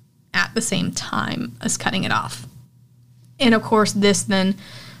it at the same time as cutting it off. And of course, this then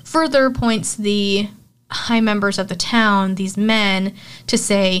further points the high members of the town, these men, to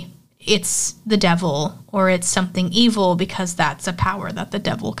say it's the devil or it's something evil, because that's a power that the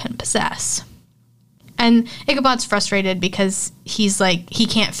devil can possess. And Ichabod's frustrated because he's like, he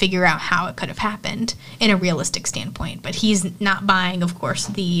can't figure out how it could have happened in a realistic standpoint. But he's not buying, of course,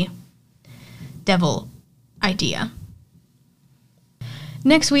 the devil idea.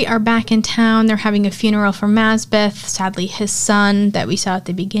 Next, we are back in town. They're having a funeral for Mazbeth. Sadly, his son that we saw at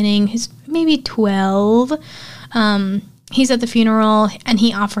the beginning, he's maybe 12. He's at the funeral, and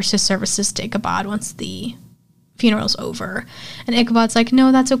he offers his services to Ichabod once the funeral's over. And Ichabod's like,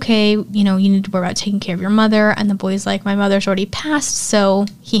 no, that's okay. You know, you need to worry about taking care of your mother. And the boy's like, my mother's already passed, so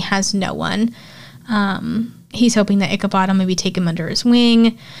he has no one. He's hoping that Ichabod will maybe take him under his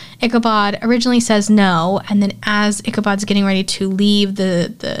wing. Ichabod originally says no, and then as Ichabod's getting ready to leave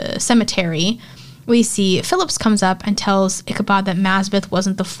the cemetery, we see Phillips comes up and tells Ichabod that Mazbeth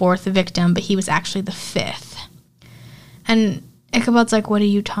wasn't the 4th victim, but he was actually the 5th. And Ichabod's like, what are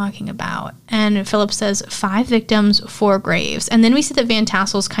you talking about? And Philip says, 5 victims, 4 graves. And then we see that Van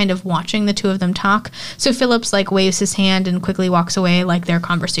Tassel's kind of watching the two of them talk. So Phillips, like, waves his hand and quickly walks away, like their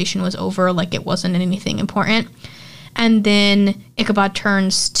conversation was over, like it wasn't anything important. And then Ichabod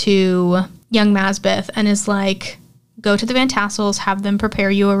turns to young Mazbeth and is like, go to the Van Tassels, have them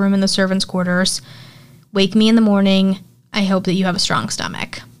prepare you a room in the servants' quarters. Wake me in the morning. I hope that you have a strong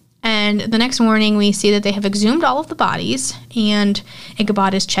stomach. And the next morning, we see that they have exhumed all of the bodies, and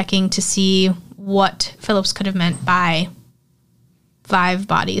Ichabod is checking to see what Phillips could have meant by 5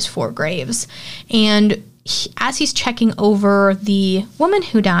 bodies, 4 graves. And as he's checking over the woman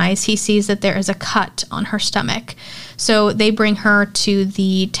who dies, he sees that there is a cut on her stomach. So they bring her to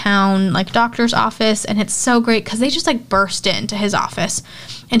the town, like, doctor's office, and it's so great because they just, like, burst into his office.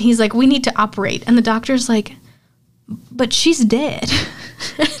 And he's like, we need to operate. And the doctor's like, but she's dead.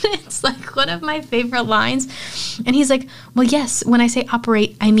 It's like one of my favorite lines. And he's like, well, yes, when I say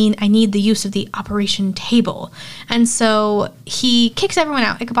operate, I mean I need the use of the operation table. And so he kicks everyone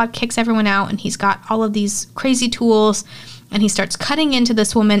out. Ichabod kicks everyone out, and he's got all of these crazy tools, and he starts cutting into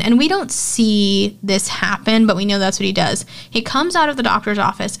this woman. And we don't see this happen, but we know that's what he does. He comes out of the doctor's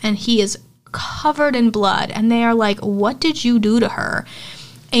office, and he is covered in blood. And they are like, what did you do to her?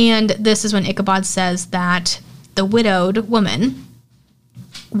 And this is when Ichabod says that the widowed woman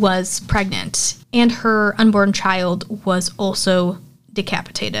was pregnant, and her unborn child was also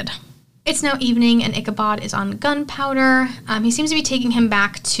decapitated. It's now evening, and Ichabod is on gunpowder. He seems to be taking him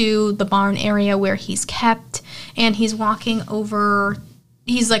back to the barn area where he's kept, and he's walking over.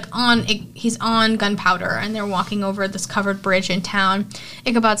 He's on gunpowder, and they're walking over this covered bridge in town.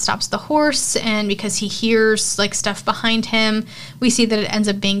 Ichabod stops the horse, and because he hears, like, stuff behind him, we see that it ends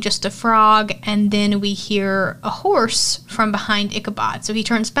up being just a frog, and then we hear a horse from behind Ichabod. So he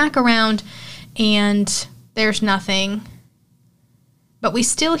turns back around, and there's nothing. But we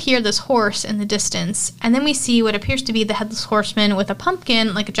still hear this horse in the distance, and then we see what appears to be the Headless Horseman with a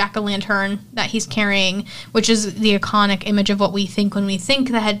pumpkin, like a jack-o'-lantern, that he's carrying, which is the iconic image of what we think when we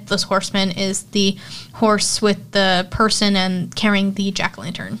think the Headless Horseman is the horse with the person and carrying the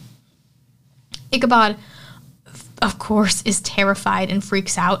jack-o'-lantern. Ichabod, of course, is terrified and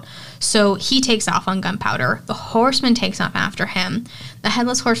freaks out, so he takes off on gunpowder. The horseman takes off after him. The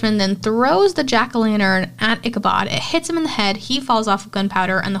Headless Horseman then throws the jack-o'-lantern at Ichabod. It hits him in the head. He falls off of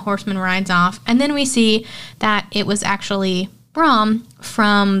gunpowder, and the horseman rides off. And then we see that it was actually Brom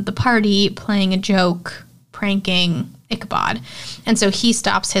from the party playing a joke, pranking Ichabod. And so he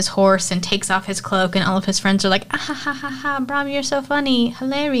stops his horse and takes off his cloak, and all of his friends are like, ah ha ha ha ha, Brom, you're so funny,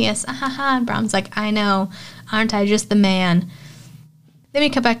 hilarious, ah ha ha. And Brom's like, I know, aren't I just the man? Then we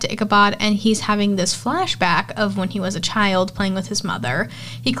come back to Ichabod, and he's having this flashback of when he was a child playing with his mother.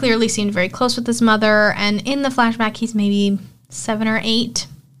 He clearly seemed very close with his mother, and in the flashback, he's maybe 7 or 8.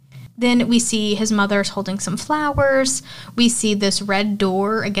 Then we see his mother's holding some flowers. We see this red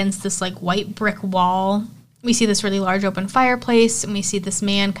door against this like white brick wall. We see this really large open fireplace, and we see this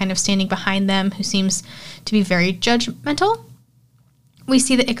man kind of standing behind them who seems to be very judgmental. We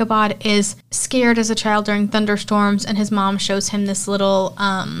see that Ichabod is scared as a child during thunderstorms, and his mom shows him this little,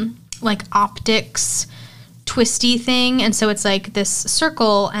 like, optics twisty thing. And so it's like this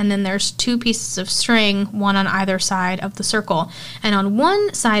circle, and then there's 2 pieces of string, one on either side of the circle. And on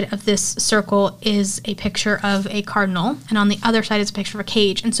one side of this circle is a picture of a cardinal, and on the other side is a picture of a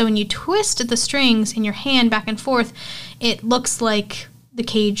cage. And so when you twist the strings in your hand back and forth, it looks like the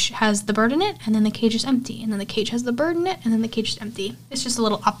cage has the bird in it, and then the cage is empty, and then the cage has the bird in it, and then the cage is empty. It's just a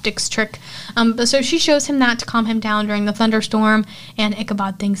little optics trick. But so she shows him that to calm him down during the thunderstorm, and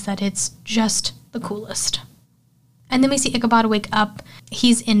Ichabod thinks that it's just the coolest. And then we see Ichabod wake up.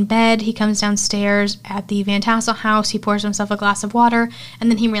 He's in bed. He comes downstairs at the Van Tassel house. He pours himself a glass of water,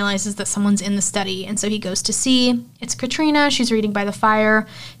 and then he realizes that someone's in the study. And so he goes to see. It's Katrina. She's reading by the fire.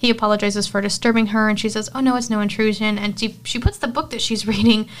 He apologizes for disturbing her, and she says, oh, no, it's no intrusion. And she puts the book that she's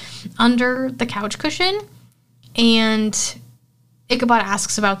reading under the couch cushion, and Ichabod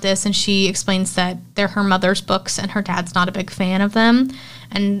asks about this, and she explains that they're her mother's books, and her dad's not a big fan of them.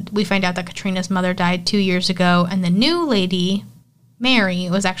 And we find out that Katrina's mother died 2 years ago, and the new lady, Mary,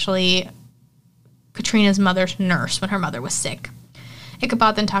 was actually Katrina's mother's nurse when her mother was sick.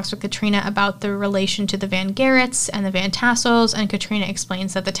 Ichabod then talks with Katrina about the relation to the Van Garretts and the Van Tassels, and Katrina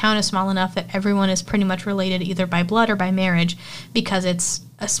explains that the town is small enough that everyone is pretty much related either by blood or by marriage because it's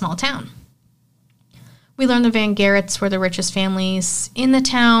a small town. We learn the Van Garretts were the richest families in the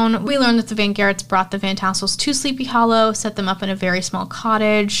town. We learn that the Van Garretts brought the Van Tassels to Sleepy Hollow, set them up in a very small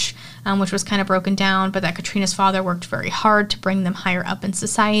cottage, which was kind of broken down, but that Katrina's father worked very hard to bring them higher up in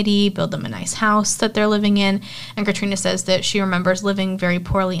society, build them a nice house that they're living in. And Katrina says that she remembers living very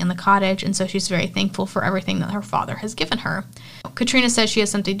poorly in the cottage, and so she's very thankful for everything that her father has given her. Katrina says she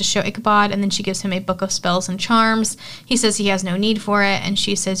has something to show Ichabod, and then she gives him a book of spells and charms. He says he has no need for it, and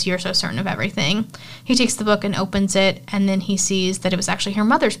she says, you're so certain of everything. He takes the book and opens it, and then he sees that it was actually her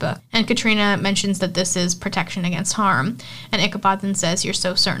mother's book. And Katrina mentions that this is protection against harm. And Ichabod then says, you're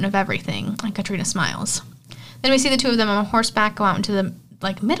so certain of everything. And Katrina smiles. Then we see the 2 of them on horseback go out into the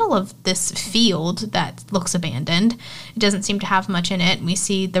middle of this field that looks abandoned. It doesn't seem to have much in it. We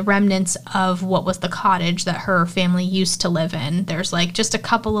see the remnants of what was the cottage that her family used to live in. There's just a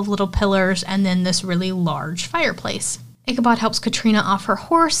couple of little pillars and then this really large fireplace. Ichabod helps Katrina off her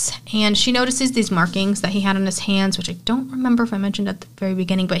horse, and she notices these markings that he had on his hands, which I don't remember if I mentioned at the very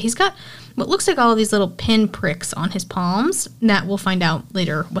beginning, but he's got what looks like all of these little pin pricks on his palms that we'll find out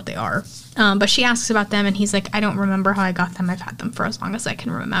later what they are. But she asks about them, and he's like, I don't remember how I got them. I've had them for as long as I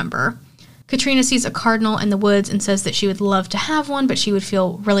can remember. Katrina sees a cardinal in the woods and says that she would love to have one, but she would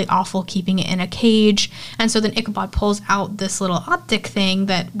feel really awful keeping it in a cage. And so then Ichabod pulls out this little optic thing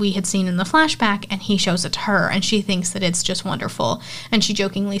that we had seen in the flashback, and he shows it to her, and she thinks that it's just wonderful. And she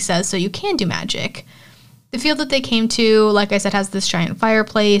jokingly says, so you can do magic. The field that they came to, like I said, has this giant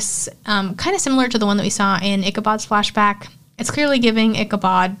fireplace, kind of similar to the one that we saw in Ichabod's flashback. It's clearly giving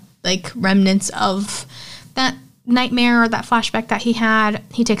Ichabod remnants of that nightmare or that flashback that he had.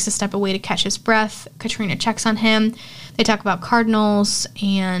 He takes a step away to catch his breath. Katrina checks on him. They talk about cardinals,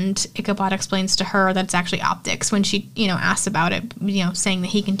 and Ichabod explains to her that it's actually optics when she, asks about it, saying that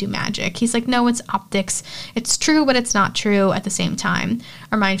he can do magic. He's like, no, it's optics. It's true, but it's not true at the same time.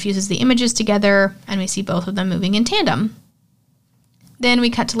 Our mind fuses the images together, and we see both of them moving in tandem. Then we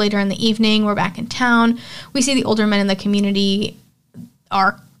cut to later in the evening. We're back in town. We see the older men in the community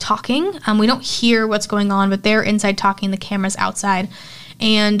are talking. We don't hear what's going on, but they're inside talking. The camera's outside.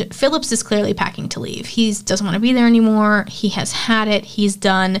 And Phillips is clearly packing to leave. He doesn't want to be there anymore. He has had it. He's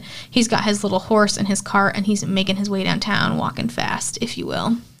done. He's got his little horse and his cart, and he's making his way downtown, walking fast, if you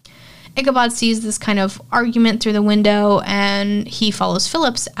will. Ichabod sees this kind of argument through the window, and he follows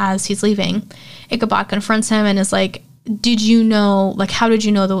Phillips as he's leaving. Ichabod confronts him and is like, did you know, how did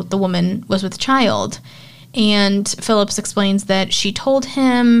you know the woman was with child? And Phillips explains that she told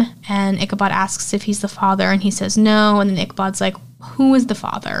him, and Ichabod asks if he's the father, and he says no, and then Ichabod's like, who is the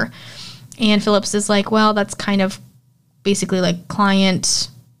father? And Phillips is like, well, that's kind of basically client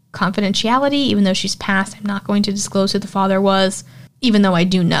confidentiality. Even though she's passed, I'm not going to disclose who the father was, even though I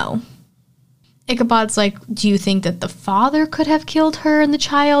do know. Ichabod's like, do you think that the father could have killed her and the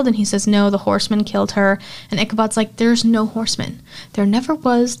child? And he says, no, the horseman killed her. And Ichabod's like, there's no horseman. There never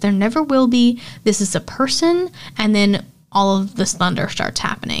was. There never will be. This is a person. And then all of this thunder starts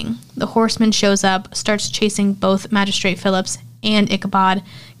happening. The horseman shows up, starts chasing both Magistrate Phillips and Ichabod,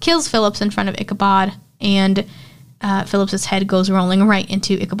 kills Phillips in front of Ichabod, and Phillips's head goes rolling right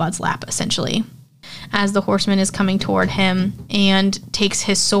into Ichabod's lap, essentially, as the horseman is coming toward him and takes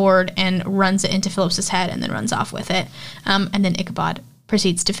his sword and runs it into Phillips's head and then runs off with it. And then Ichabod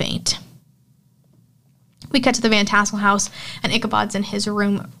proceeds to faint. We cut to the Van Tassel house, and Ichabod's in his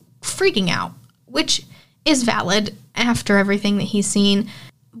room freaking out, which is valid after everything that he's seen.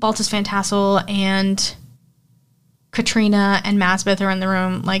 Baltus Van Tassel and Katrina and Masbeth are in the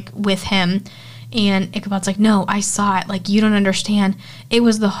room, like, with him. And Ichabod's like, no, I saw it. Like, you don't understand. It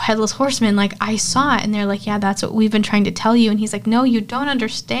was the Headless Horseman. Like, I saw it. And they're like, yeah, that's what we've been trying to tell you. And he's like, no, you don't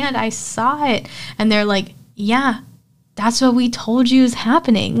understand. I saw it. And they're like, yeah, that's what we told you is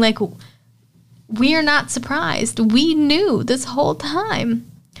happening. Like, we're not surprised. We knew this whole time.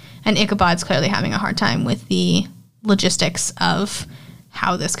 And Ichabod's clearly having a hard time with the logistics of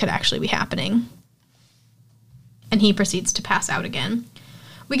how this could actually be happening. And he proceeds to pass out again.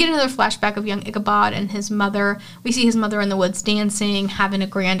 We get another flashback of young Ichabod and his mother. We see his mother in the woods dancing, having a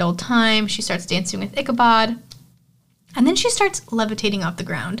grand old time. She starts dancing with Ichabod. And then she starts levitating off the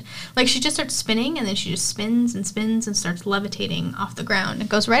ground. Like, she just starts spinning, and then she just spins and spins and starts levitating off the ground. It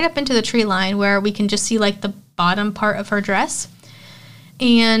goes right up into the tree line where we can just see, like, the bottom part of her dress.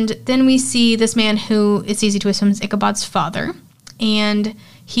 And then we see this man who, it's easy to assume, is Ichabod's father. And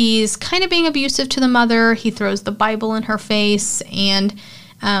he's kind of being abusive to the mother. He throws the Bible in her face, and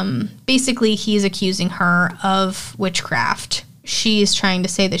basically he's accusing her of witchcraft. She's trying to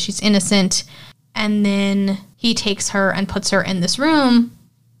say that she's innocent, and then he takes her and puts her in this room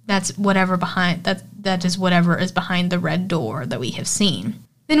that's whatever behind that is whatever is behind the red door that we have seen.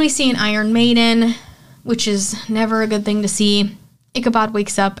 Then we see an Iron Maiden, which is never a good thing to see. Ichabod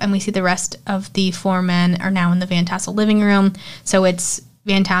wakes up, and we see the rest of the four men are now in the Van Tassel living room. So it's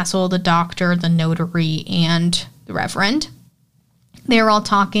Van Tassel, the doctor, the notary, and the reverend. They're all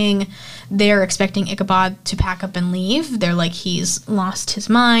talking. They're expecting Ichabod to pack up and leave. They're like, he's lost his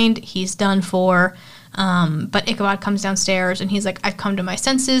mind. He's done for. But Ichabod comes downstairs, and he's like, I've come to my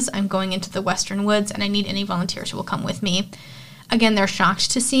senses. I'm going into the western woods, and I need any volunteers who will come with me. Again, they're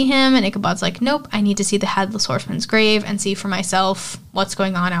shocked to see him, and Ichabod's like, nope, I need to see the Headless Horseman's grave and see for myself what's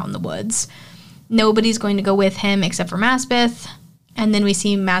going on out in the woods. Nobody's going to go with him except for Masbeth. And then we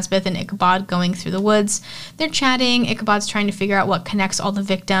see Masbeth and Ichabod going through the woods. They're chatting. Ichabod's trying to figure out what connects all the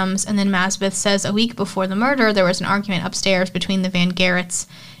victims. And then Masbeth says a week before the murder, there was an argument upstairs between the Van Garretts,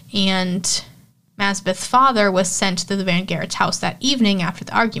 and Masbeth's father was sent to the Van Garretts' house that evening after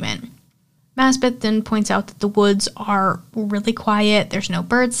the argument. Masbeth then points out that the woods are really quiet. There's no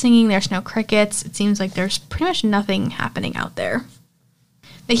birds singing. There's no crickets. It seems like there's pretty much nothing happening out there.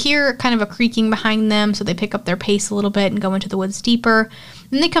 They hear kind of a creaking behind them, so they pick up their pace a little bit and go into the woods deeper.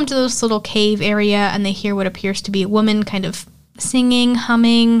 Then they come to this little cave area, and they hear what appears to be a woman kind of singing,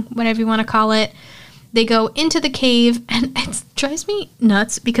 humming, whatever you want to call it. They go into the cave, and it drives me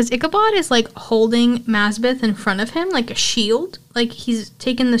nuts because Ichabod is, like, holding Masbeth in front of him like a shield. Like, he's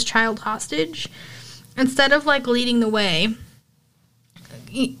taken this child hostage instead of, like, leading the way.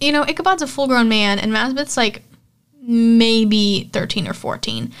 You know, Ichabod's a full-grown man, and Masbeth's, like, maybe 13 or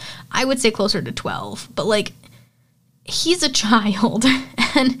 14. I would say closer to 12. But, like, he's a child,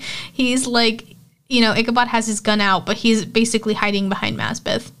 and he's, like, you know, Ichabod has his gun out, but he's basically hiding behind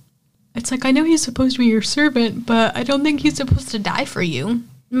Masbeth. It's like, I know he's supposed to be your servant, but I don't think he's supposed to die for you.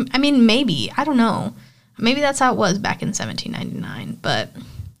 I mean, maybe. I don't know. Maybe that's how it was back in 1799, but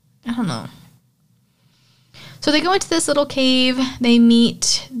I don't know. So they go into this little cave. They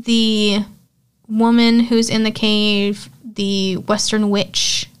meet the woman who's in the cave, the Western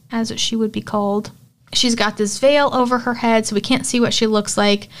Witch, as she would be called. She's got this veil over her head, so we can't see what she looks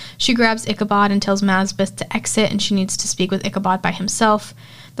like. She grabs Ichabod and tells Masbeth to exit, and she needs to speak with Ichabod by himself.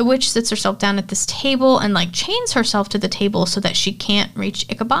 The witch sits herself down at this table and, like, chains herself to the table so that she can't reach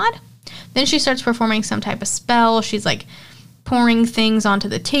Ichabod. Then she starts performing some type of spell. She's, like, pouring things onto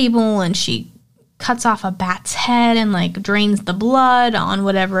the table, and she cuts off a bat's head and, like, drains the blood on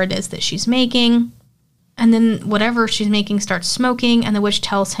whatever it is that she's making. And then whatever she's making starts smoking, and the witch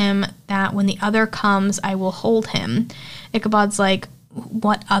tells him that when the other comes, I will hold him. Ichabod's like,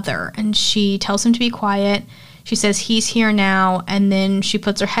 what other? And she tells him to be quiet. She says, he's here now, and then she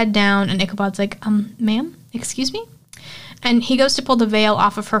puts her head down, and Ichabod's like, ma'am, excuse me? And he goes to pull the veil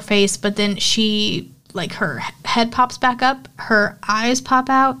off of her face, but then she, like, her head pops back up, her eyes pop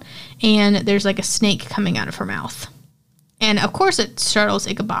out, and there's like a snake coming out of her mouth. And of course it startles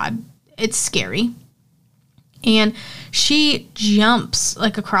Ichabod. It's scary. And she jumps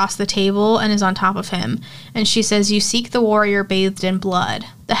like across the table and is on top of him. And she says, "You seek the warrior bathed in blood,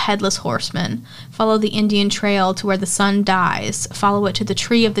 the headless horseman. Follow the Indian trail to where the sun dies. Follow it to the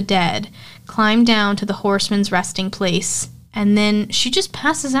tree of the dead. Climb down to the horseman's resting place." And then she just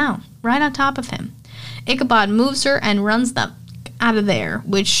passes out right on top of him. Ichabod moves her and runs them out of there,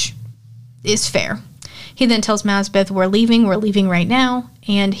 which is fair. He then tells Mazbeth, we're leaving right now,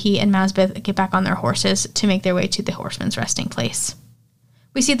 and he and Mazbeth get back on their horses to make their way to the horseman's resting place.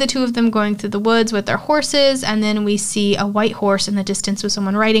 We see the two of them going through the woods with their horses, and then we see a white horse in the distance with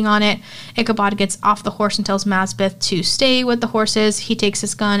someone riding on it. Ichabod gets off the horse and tells Mazbeth to stay with the horses. He takes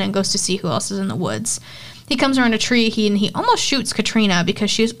his gun and goes to see who else is in the woods. He comes around a tree, and he almost shoots Katrina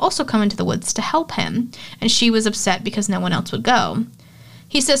because she has also come into the woods to help him, and she was upset because no one else would go.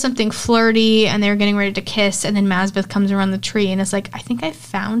 He says something flirty, and they're getting ready to kiss, and then Mazbeth comes around the tree and is like, I think I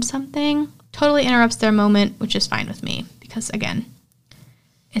found something. Totally interrupts their moment, which is fine with me, because, again,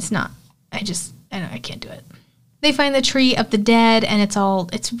 it's not, I can't do it. They find the tree of the dead, and it's a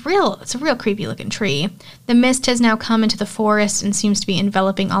real creepy looking tree. The mist has now come into the forest and seems to be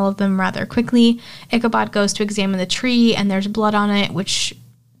enveloping all of them rather quickly. Ichabod goes to examine the tree, and there's blood on it, which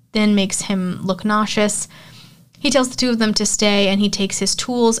then makes him look nauseous. He tells the two of them to stay, and he takes his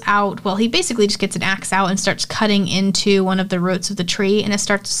tools out. Well, he basically just gets an axe out and starts cutting into one of the roots of the tree, and it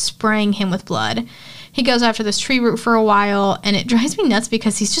starts spraying him with blood. He goes after this tree root for a while, and it drives me nuts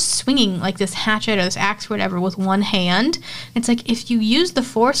because he's just swinging like this hatchet or this axe or whatever with one hand. It's like, if you use the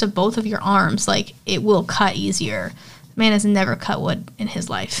force of both of your arms, like, it will cut easier. The man has never cut wood in his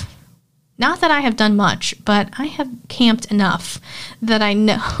life. Not that I have done much, but I have camped enough that I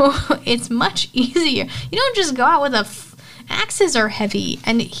know it's much easier. You don't just go out with axes are heavy,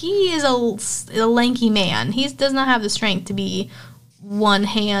 and he is a lanky man. He does not have the strength to be one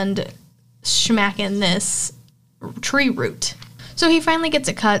hand smacking this tree root. So he finally gets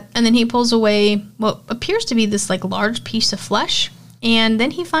it cut, and then he pulls away what appears to be this like large piece of flesh, and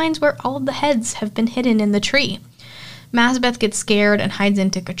then he finds where all of the heads have been hidden in the tree. Mazbeth gets scared and hides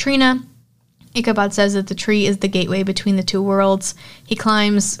into Katrina. Ichabod says that the tree is the gateway between the two worlds. He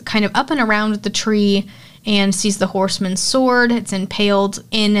climbs kind of up and around the tree and sees the horseman's sword. It's impaled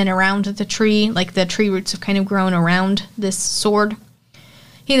in and around the tree, like the tree roots have kind of grown around this sword.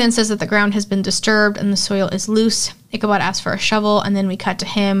 He then says that the ground has been disturbed and the soil is loose. Ichabod asks for a shovel, and then we cut to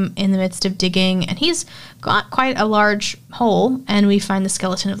him in the midst of digging, and he's got quite a large hole, and we find the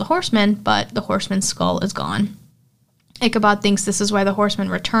skeleton of the horseman, but the horseman's skull is gone. Ichabod thinks this is why the horseman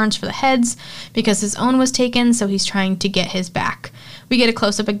returns for the heads, because his own was taken, so he's trying to get his back. We get a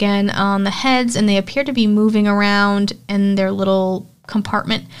close-up again on the heads, and they appear to be moving around in their little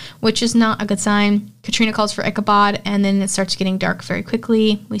compartment, which is not a good sign. Katrina calls for Ichabod, and then it starts getting dark very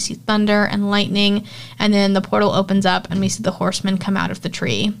quickly. We see thunder and lightning, and then the portal opens up, and we see the horseman come out of the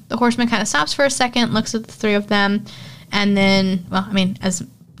tree. The horseman kind of stops for a second, looks at the three of them, and then, as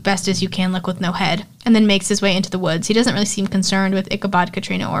best as you can look with no head, and then makes his way into the woods. He doesn't really seem concerned with Ichabod,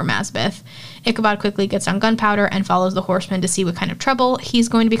 Katrina, or Mazbeth. Ichabod quickly gets on gunpowder and follows the horseman to see what kind of trouble he's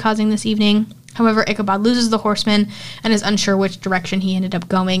going to be causing this evening. However, Ichabod loses the horseman and is unsure which direction he ended up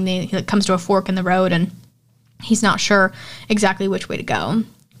going. He comes to a fork in the road, and he's not sure exactly which way to go.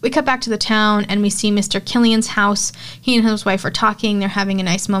 We cut back to the town, and we see Mr. Killian's house. He and his wife are talking. They're having a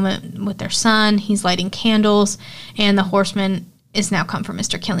nice moment with their son. He's lighting candles, and the horseman is now come for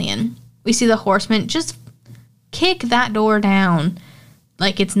Mr. Killian. We see the horseman just kick that door down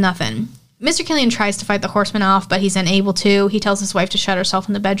like it's nothing. Mr. Killian tries to fight the horseman off, but he's unable to. He tells his wife to shut herself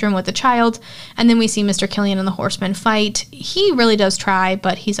in the bedroom with the child, and then we see Mr. Killian and the horseman fight. He really does try,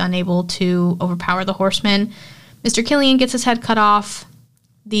 but he's unable to overpower the horseman. Mr. Killian gets his head cut off.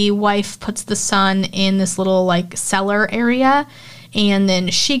 The wife puts the son in this little, cellar area, and then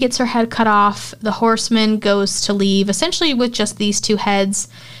she gets her head cut off. The horseman goes to leave, essentially with just these two heads,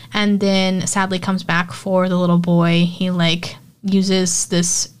 and then sadly comes back for the little boy. He, uses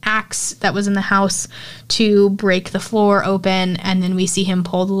this axe that was in the house to break the floor open, and then we see him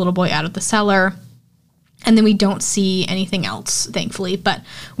pull the little boy out of the cellar. And then we don't see anything else, thankfully, but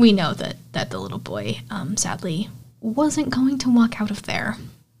we know that the little boy, sadly, wasn't going to walk out of there.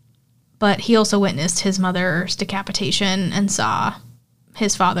 But he also witnessed his mother's decapitation and saw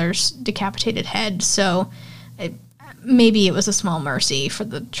his father's decapitated head, so maybe it was a small mercy for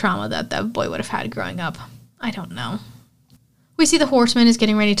the trauma that the boy would have had growing up. I don't know. We see the horseman is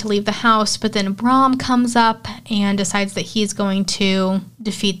getting ready to leave the house, but then Brom comes up and decides that he's going to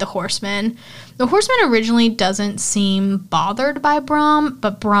defeat the horseman. The horseman originally doesn't seem bothered by Brom,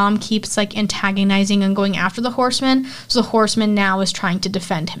 but Brom keeps like antagonizing and going after the horseman, so the horseman now is trying to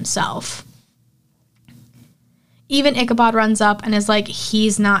defend himself. Even Ichabod runs up and is like,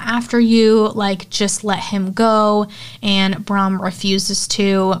 he's not after you, like, just let him go, and Brom refuses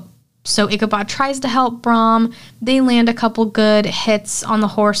to. So Ichabod tries to help Brom. They land a couple good hits on the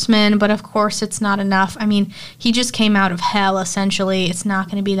horseman, but of course it's not enough. I mean, he just came out of hell, essentially. It's not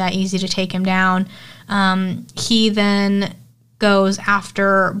going to be that easy to take him down. He then goes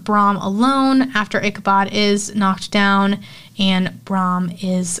after Brom alone after Ichabod is knocked down, and Brom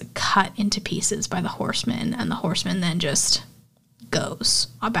is cut into pieces by the horseman, and the horseman then just goes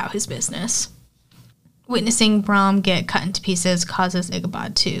about his business. Witnessing Brom get cut into pieces causes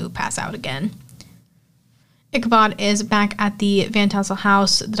Ichabod to pass out again. Ichabod is back at the Van Tassel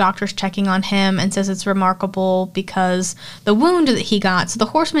house. The doctor's checking on him and says it's remarkable because the wound that he got, so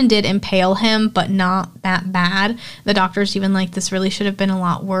the horseman did impale him, but not that bad. The doctor's even like, this really should have been a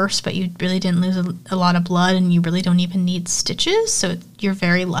lot worse, but you really didn't lose a lot of blood, and you really don't even need stitches, so you're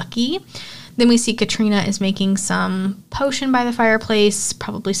very lucky. Then we see Katrina is making some potion by the fireplace,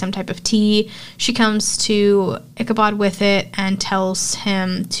 probably some type of tea. She comes to Ichabod with it and tells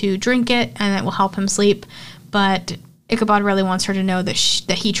him to drink it, and it will help him sleep. But Ichabod really wants her to know that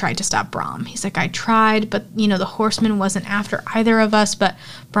he tried to stop Brom. He's like, I tried, but, the horseman wasn't after either of us, but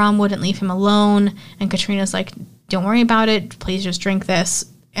Brom wouldn't leave him alone. And Katrina's like, don't worry about it. Please just drink this.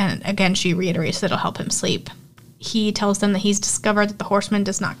 And again, she reiterates that it'll help him sleep. He tells them that he's discovered that the horseman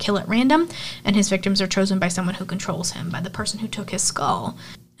does not kill at random, and his victims are chosen by someone who controls him, by the person who took his skull.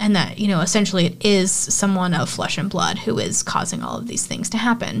 And that, essentially it is someone of flesh and blood who is causing all of these things to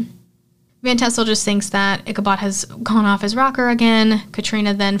happen. Van Tassel just thinks that Ichabod has gone off his rocker again.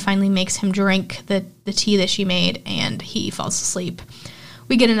 Katrina then finally makes him drink the tea that she made, and he falls asleep.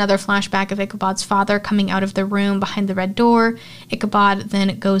 We get another flashback of Ichabod's father coming out of the room behind the red door. Ichabod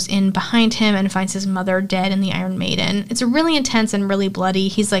then goes in behind him and finds his mother dead in the Iron Maiden. It's really intense and really bloody.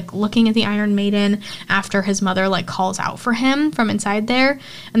 He's like looking at the Iron Maiden after his mother like calls out for him from inside there,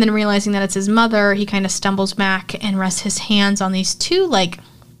 and then realizing that it's his mother, he kind of stumbles back and rests his hands on these two like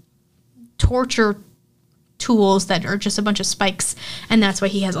torture tools that are just a bunch of spikes, and that's why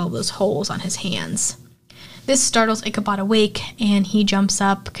he has all those holes on his hands. This startles Ichabod awake, and he jumps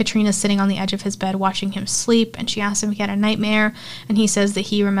up. Katrina's sitting on the edge of his bed watching him sleep, and she asks him if he had a nightmare, and he says that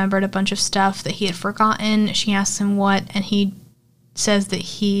he remembered a bunch of stuff that he had forgotten. She asks him what, and he says that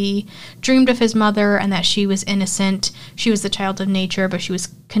he dreamed of his mother and that she was innocent. She was the child of nature, but she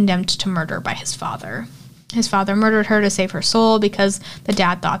was condemned to murder by his father. His father murdered her to save her soul because the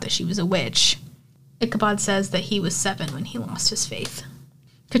dad thought that she was a witch. Ichabod says that he was 7 when he lost his faith.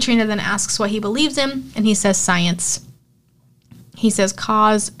 Katrina then asks what he believes in, and he says science. He says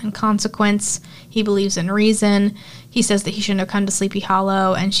cause and consequence. He believes in reason. He says that he shouldn't have come to Sleepy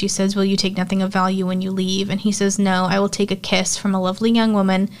Hollow, and she says, will you take nothing of value when you leave? And he says, no, I will take a kiss from a lovely young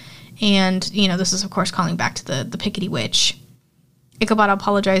woman. And, this is, of course, calling back to the Pickety Witch. Ichabod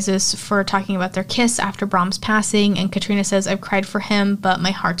apologizes for talking about their kiss after Brom's passing, and Katrina says, I've cried for him, but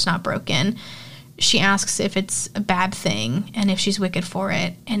my heart's not broken. She asks if it's a bad thing and if she's wicked for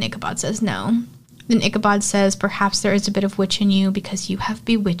it, and Ichabod says no. Then Ichabod says, perhaps there is a bit of witch in you because you have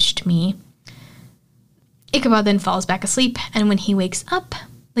bewitched me. Ichabod then falls back asleep, and when he wakes up,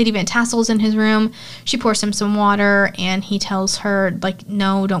 Lady Van Tassel's in his room. She pours him some water, and he tells her, like,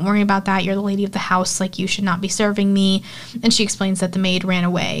 no, don't worry about that. You're the lady of the house. Like, you should not be serving me. And she explains that the maid ran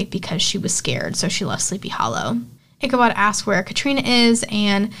away because she was scared, so she left Sleepy Hollow. Ichabod asks where Katrina is,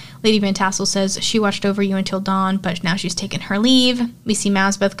 and Lady Van Tassel says she watched over you until dawn, but now she's taken her leave. We see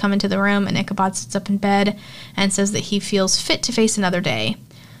Mazbeth come into the room, and Ichabod sits up in bed and says that he feels fit to face another day.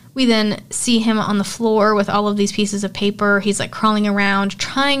 We then see him on the floor with all of these pieces of paper. He's like crawling around,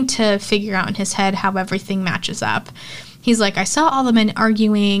 trying to figure out in his head how everything matches up. He's like, I saw all the men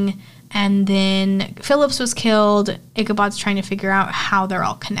arguing, and then Phillips was killed. Ichabod's trying to figure out how they're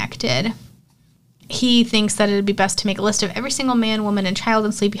all connected. He thinks that it would be best to make a list of every single man, woman, and child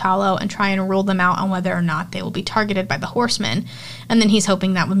in Sleepy Hollow and try and rule them out on whether or not they will be targeted by the horsemen. And then he's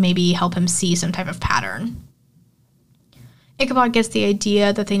hoping that would maybe help him see some type of pattern. Ichabod gets the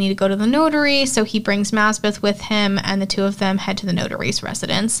idea that they need to go to the notary, so he brings Mazbeth with him, and the two of them head to the notary's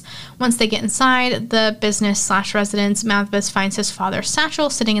residence. Once they get inside the business/residence, Mazbeth finds his father's satchel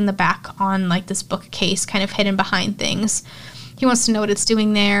sitting in the back on like this bookcase, kind of hidden behind things. He wants to know what it's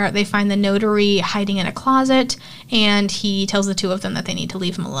doing there. They find the notary hiding in a closet, and he tells the two of them that they need to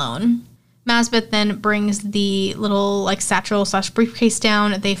leave him alone. Masbeth then brings the little like satchel / briefcase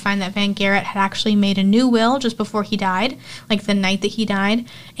down. They find that Van Garrett had actually made a new will just before he died, like the night that he died,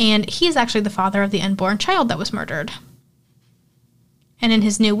 and he's actually the father of the unborn child that was murdered. And in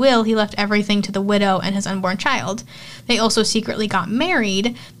his new will, he left everything to the widow and his unborn child. They also secretly got married,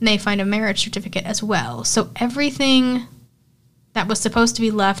 and they find a marriage certificate as well. So everything that was supposed to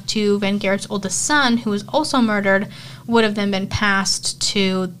be left to Van Garrett's oldest son, who was also murdered, would have then been passed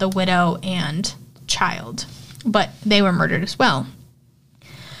to the widow and child. But they were murdered as well.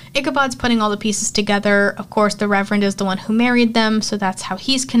 Ichabod's putting all the pieces together. Of course, the Reverend is the one who married them, so that's how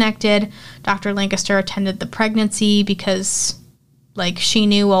he's connected. Dr. Lancaster attended the pregnancy because, like, she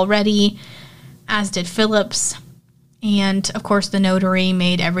knew already, as did Phillips. And, of course, the notary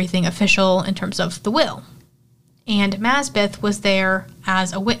made everything official in terms of the will. And Masbeth was there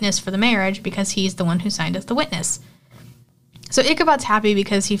as a witness for the marriage because he's the one who signed as the witness. So Ichabod's happy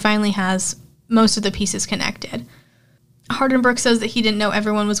because he finally has most of the pieces connected. Hardenbrook says that he didn't know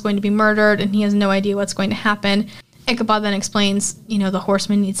everyone was going to be murdered and he has no idea what's going to happen. Ichabod then explains, the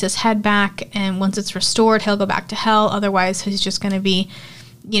horseman needs his head back, and once it's restored, he'll go back to hell. Otherwise, he's just going to be,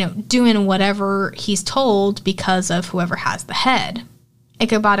 doing whatever he's told because of whoever has the head.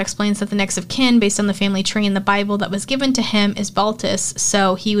 Ichabod explains that the next of kin, based on the family tree in the Bible that was given to him, is Baltus,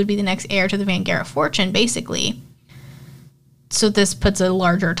 so he would be the next heir to the Van Garrett fortune, basically. So this puts a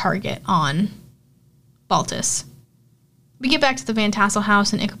larger target on Baltus. We get back to the Van Tassel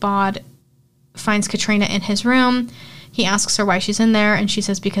house, and Ichabod finds Katrina in his room. He asks her why she's in there, and she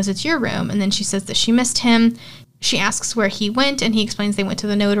says because it's your room, and then she says that she missed him. She asks where he went, and he explains they went to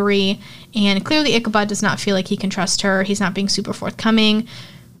the notary, and clearly Ichabod does not feel like he can trust her. He's not being super forthcoming.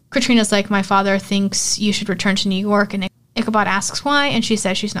 Katrina's like, my father thinks you should return to New York, and Ichabod asks why, and she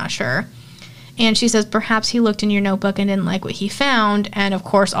says she's not sure. And she says perhaps he looked in your notebook and didn't like what he found, and of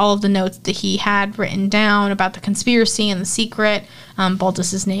course all of the notes that he had written down about the conspiracy and the secret,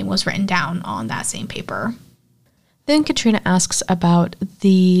 Baltus's name was written down on that same paper. Then Katrina asks about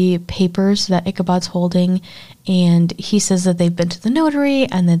the papers that Ichabod's holding, and he says that they've been to the notary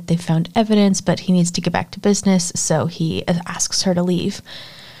and that they found evidence, but he needs to get back to business, so he asks her to leave.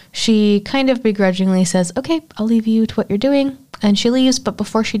 She kind of begrudgingly says, okay, I'll leave you to what you're doing, and she leaves, but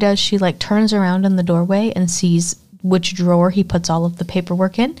before she does, she turns around in the doorway and sees which drawer he puts all of the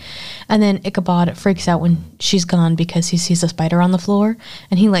paperwork in, and then Ichabod freaks out when she's gone because he sees a spider on the floor,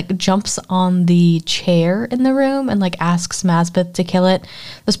 and he jumps on the chair in the room and asks Masbeth to kill it.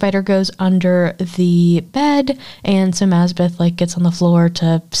 The spider goes under the bed, and so Masbeth gets on the floor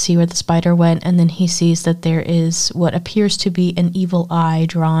to see where the spider went, and then he sees that there is what appears to be an evil eye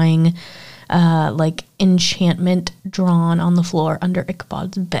drawing enchantment drawn on the floor under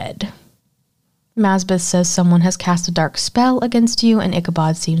Ichabod's bed. Masbeth says someone has cast a dark spell against you, and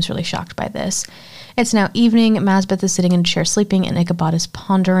Ichabod seems really shocked by this. It's now evening. Masbeth is sitting in a chair sleeping, and Ichabod is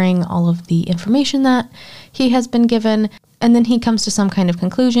pondering all of the information that he has been given, and then he comes to some kind of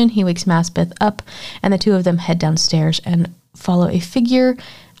conclusion. He wakes Masbeth up, and the two of them head downstairs and follow a figure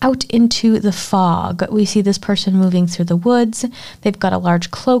out into the fog. We see this person moving through the woods. They've got a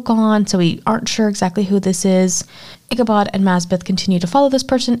large cloak on, so we aren't sure exactly who this is. Ichabod and Masbeth continue to follow this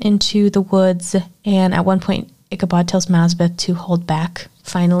person into the woods, and at one point, Ichabod tells Masbeth to hold back,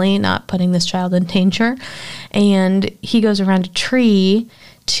 finally, not putting this child in danger. And he goes around a tree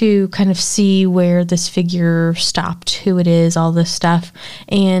to kind of see where this figure stopped, who it is, all this stuff.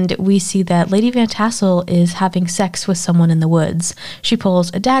 And we see that Lady Van Tassel is having sex with someone in the woods. She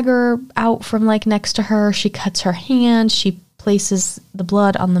pulls a dagger out from next to her. She cuts her hand. She places the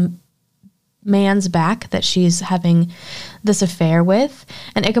blood on the man's back that she's having this affair with,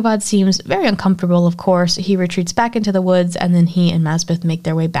 and Ichabod seems very uncomfortable. Of course, he retreats back into the woods, and then he and Masbeth make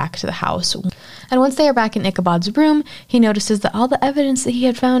their way back to the house. And once they are back in Ichabod's room, he notices that all the evidence that he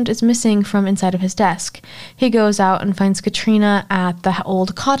had found is missing from inside of his desk. He goes out and finds Katrina at the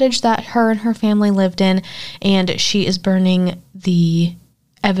old cottage that her and her family lived in, and she is burning the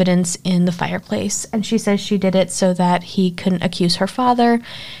evidence in the fireplace, and she says she did it so that he couldn't accuse her father.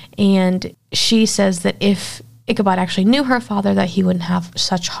 And she says that if Ichabod actually knew her father, that he wouldn't have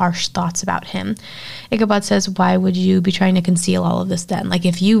such harsh thoughts about him. Ichabod says, why would you be trying to conceal all of this then?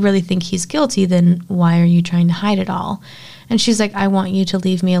 If you really think he's guilty, then why are you trying to hide it all? And she's like, I want you to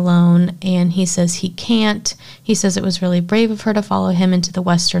leave me alone. And he says he can't. He says it was really brave of her to follow him into the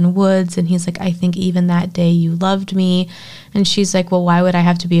western woods. And he's like, I think even that day you loved me. And she's like, well, why would I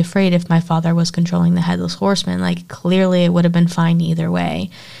have to be afraid if my father was controlling the Headless Horseman? Clearly it would have been fine either way.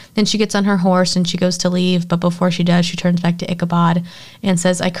 Then she gets on her horse and she goes to leave. But before she does, she turns back to Ichabod and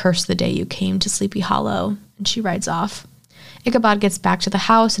says, I curse the day you came to Sleepy Hollow. And she rides off. Ichabod gets back to the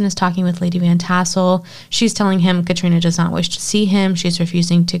house and is talking with Lady Van Tassel. She's telling him Katrina does not wish to see him. She's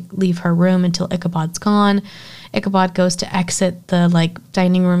refusing to leave her room until Ichabod's gone. Ichabod goes to exit the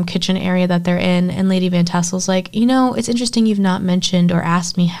dining room kitchen area that they're in, and Lady Van Tassel's like, it's interesting you've not mentioned or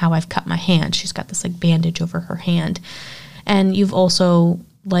asked me how I've cut my hand. She's got this bandage over her hand. And you've also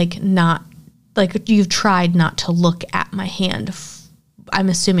you've tried not to look at my hand. I'm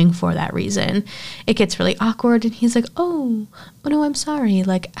assuming for that reason. It gets really awkward, and he's like, oh no, I'm sorry.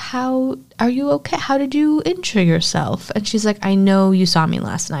 How are you okay? How did you injure yourself? And she's like, I know you saw me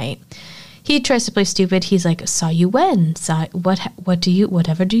last night. He tries to play stupid. He's like, saw you when? Whatever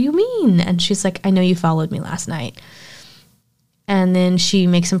do you mean? And she's like, I know you followed me last night. And then she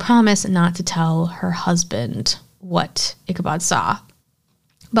makes him promise not to tell her husband what Ichabod saw.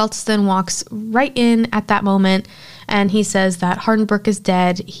 Baltus then walks right in at that moment, and he says that Hardenbrook is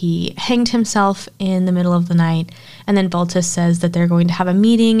dead. He hanged himself in the middle of the night. And then Baltus says that they're going to have a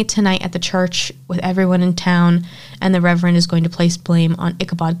meeting tonight at the church with everyone in town, and the Reverend is going to place blame on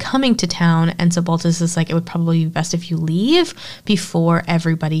Ichabod coming to town. And so Baltus is like, it would probably be best if you leave before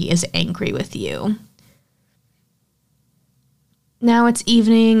everybody is angry with you. Now it's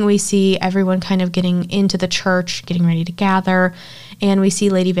evening. We see everyone kind of getting into the church, getting ready to gather, and we see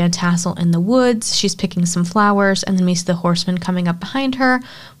Lady Van Tassel in the woods. She's picking some flowers, and then we see the horseman coming up behind her.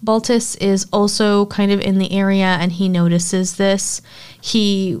 Baltus is also kind of in the area, and he notices this.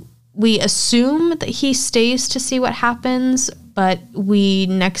 We assume that he stays to see what happens, but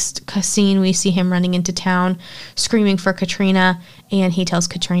next scene, we see him running into town, screaming for Katrina, and he tells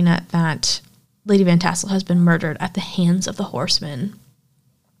Katrina that Lady Van Tassel has been murdered at the hands of the horsemen.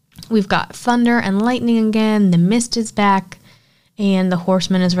 We've got thunder and lightning again, the mist is back, and the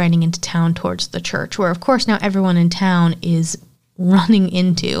horseman is riding into town towards the church, where of course now everyone in town is running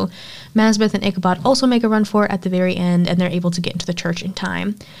into. Masbeth and Ichabod also make a run for it at the very end, and they're able to get into the church in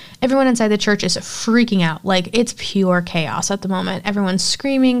time. Everyone inside the church is freaking out, it's pure chaos at the moment. Everyone's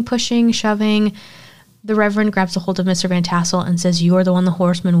screaming, pushing, shoving. The Reverend grabs a hold of Mr. Van Tassel and says, "You're the one the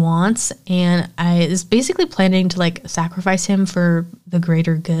horseman wants," and is basically planning to sacrifice him for the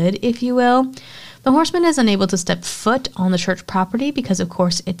greater good, if you will. The horseman is unable to step foot on the church property because, of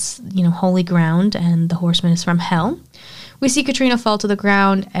course, it's holy ground, and the horseman is from hell. We see Katrina fall to the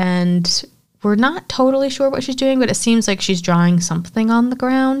ground, and we're not totally sure what she's doing, but it seems like she's drawing something on the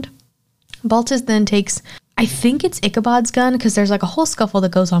ground. Baltus then takes, I think it's Ichabod's gun, because there's a whole scuffle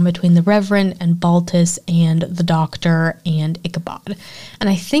that goes on between the Reverend and Baltus and the doctor and Ichabod. And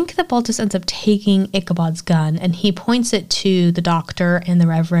I think that Baltus ends up taking Ichabod's gun, and he points it to the doctor and the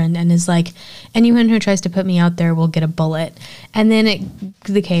Reverend and is like, anyone who tries to put me out there will get a bullet. And then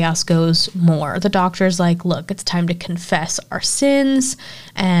the chaos goes more. The doctor's like, look, it's time to confess our sins,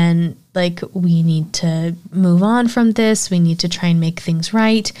 and we need to move on from this. We need to try and make things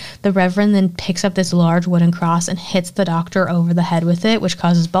right. The Reverend then picks up this large wooden cross and hits the doctor over the head with it, which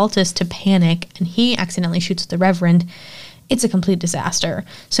causes Baltus to panic, and he accidentally shoots the Reverend. It's a complete disaster.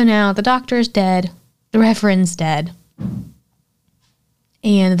 So now the doctor's dead, the Reverend's dead,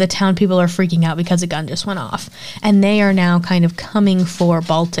 and the town people are freaking out because a gun just went off. And they are now kind of coming for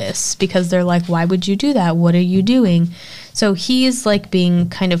Baltus because they're like, why would you do that? What are you doing? So he's being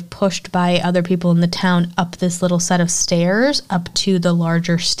kind of pushed by other people in the town up this little set of stairs up to the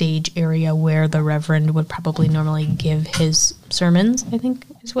larger stage area where the Reverend would probably normally give his sermons, I think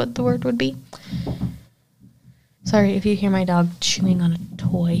is what the word would be. Sorry if you hear my dog chewing on a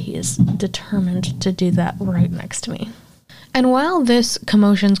toy. He is determined to do that right next to me. And while this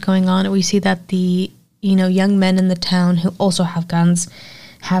commotion's going on, we see that the, young men in the town who also have guns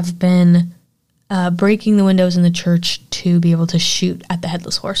have been breaking the windows in the church to be able to shoot at the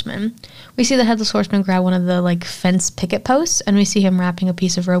Headless Horseman. We see the Headless Horseman grab one of the fence picket posts, and we see him wrapping a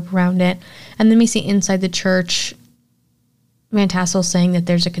piece of rope around it. And then we see inside the church Van Tassel saying that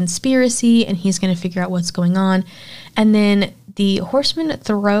there's a conspiracy and he's going to figure out what's going on. And then the horseman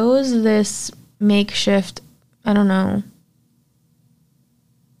throws this makeshift,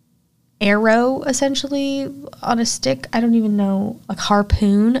 arrow, essentially, on a stick, I don't even know,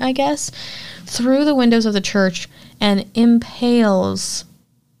 harpoon, I guess, through the windows of the church and impales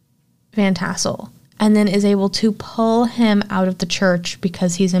Van Tassel, and then is able to pull him out of the church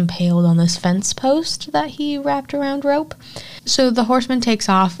because he's impaled on this fence post that he wrapped around rope. So the horseman takes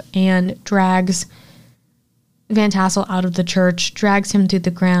off and drags Van Tassel out of the church, drags him through the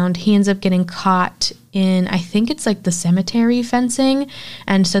ground. He ends up getting caught in, I think it's the cemetery fencing,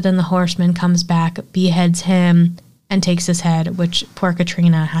 and so then the horseman comes back, beheads him, and takes his head, which poor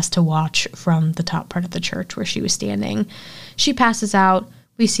Katrina has to watch from the top part of the church where she was standing. She passes out.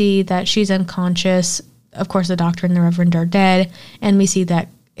 We see that she's unconscious. of course, the doctor and the Reverend are dead, and we see that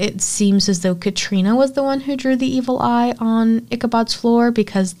it seems as though Katrina was the one who drew the evil eye on Ichabod's floor,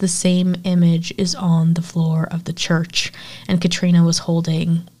 because the same image is on the floor of the church, and Katrina was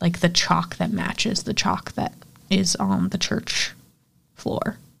holding like the chalk that matches the chalk that is on the church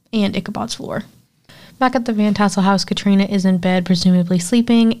floor and Ichabod's floor. Back at the Van Tassel house, Katrina is in bed, presumably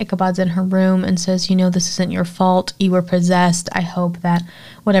sleeping. Ichabod's in her room and says, this isn't your fault. You were possessed. I hope that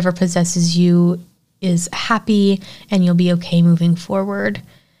whatever possesses you is happy and you'll be okay moving forward.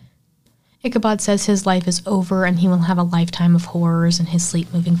 Ichabod says his life is over and he will have a lifetime of horrors in his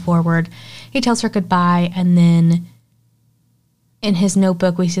sleep moving forward. He tells her goodbye, and then in his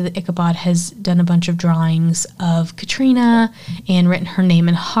notebook, we see that Ichabod has done a bunch of drawings of Katrina and written her name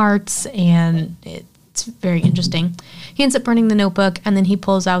in hearts, and it's very interesting. He ends up burning the notebook, and then he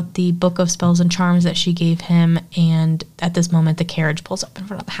pulls out the book of spells and charms that she gave him, and at this moment, the carriage pulls up in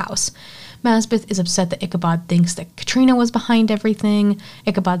front of the house. Masbeth is upset that Ichabod thinks that Katrina was behind everything.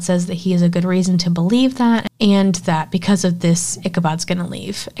 Ichabod says that he has a good reason to believe that, and that because of this, Ichabod's going to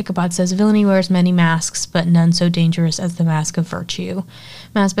leave. Ichabod says villainy wears many masks, but none so dangerous as the mask of virtue.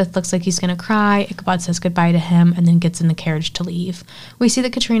 Masbeth looks like he's going to cry. Ichabod says goodbye to him and then gets in the carriage to leave. We see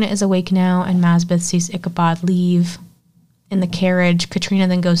that Katrina is awake now, and Masbeth sees Ichabod leave in the carriage. Katrina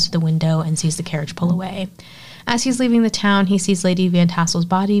then goes to the window and sees the carriage pull away. As he's leaving the town, he sees Lady Van Tassel's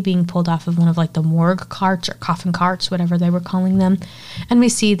body being pulled off of one of like the morgue carts or coffin carts, whatever they were calling them. And we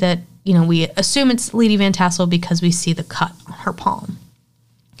see that, we assume it's Lady Van Tassel because we see the cut on her palm.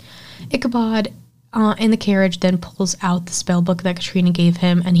 Ichabod in the carriage then pulls out the spell book that Katrina gave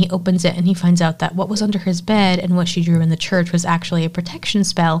him, and he opens it and he finds out that what was under his bed and what she drew in the church was actually a protection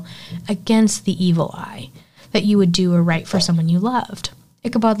spell against the evil eye, that you would do or write for someone you loved.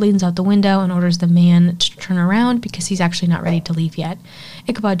 Ichabod leans out the window and orders the man to turn around because he's actually not ready to leave yet.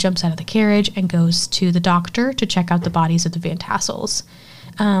 Ichabod jumps out of the carriage and goes to the doctor to check out the bodies of the Van Tassels.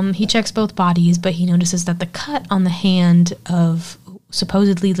 He checks both bodies, but he notices that the cut on the hand of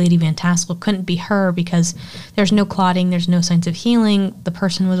supposedly Lady Van Tassel couldn't be her because there's no clotting, there's no signs of healing. The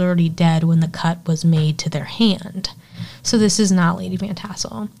person was already dead when the cut was made to their hand. So this is not Lady Van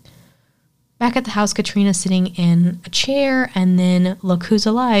Tassel. Back at the house, Katrina's sitting in a chair, and then look who's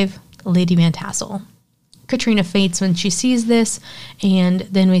alive, Lady Van Tassel. Katrina faints when she sees this, and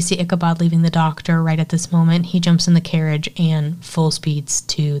then we see Ichabod leaving the doctor right at this moment. He jumps in the carriage and full speeds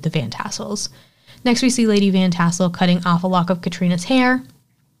to the Van Tassels. Next, we see Lady Van Tassel cutting off a lock of Katrina's hair,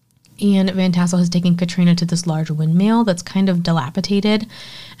 and Van Tassel has taken Katrina to this large windmill that's kind of dilapidated,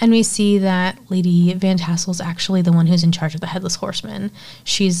 and we see that Lady Van Tassel is actually the one who's in charge of the Headless Horseman.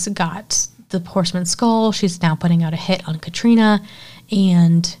 She's got the horseman's skull. She's now putting out a hit on Katrina,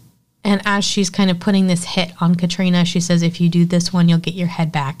 and as she's kind of putting this hit on Katrina, she says, if you do this one, you'll get your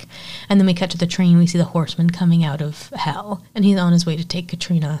head back. And then we cut to the train. We see the horseman coming out of hell, and he's on his way to take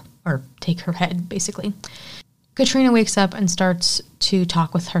Katrina, or take her head, basically. Katrina wakes up and starts to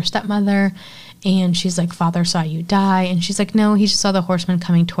talk with her stepmother, and she's like, Father saw you die. And she's like, no, he just saw the horseman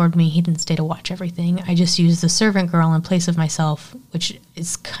coming toward me. He didn't stay to watch everything. I just used the servant girl in place of myself, which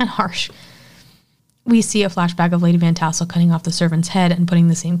is kind of harsh. We see a flashback of Lady Van Tassel cutting off the servant's head and putting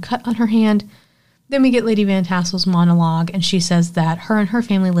the same cut on her hand. Then we get Lady Van Tassel's monologue, and she says that her and her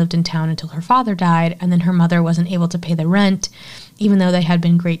family lived in town until her father died, and then her mother wasn't able to pay the rent, even though they had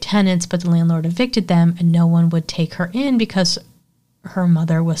been great tenants, but the landlord evicted them, and no one would take her in because her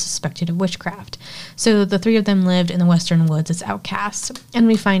mother was suspected of witchcraft. So the three of them lived in the western woods as outcasts, and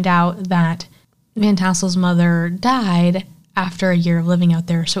we find out that Van Tassel's mother died after a year of living out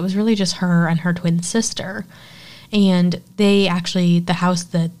there, so it was really just her and her twin sister. And they actually, the house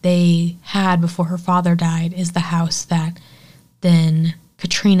that they had before her father died is the house that then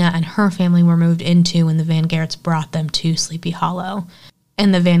Katrina and her family were moved into when the Van Garretts brought them to Sleepy Hollow.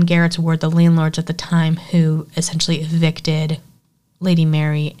 And the Van Garretts were the landlords at the time who essentially evicted Lady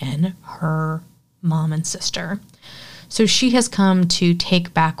Mary and her mom and sister. So she has come to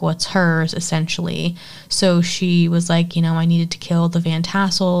take back what's hers, essentially. So she was like, I needed to kill the Van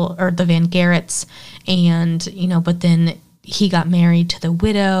Tassel, or the Van Garretts, and, but then he got married to the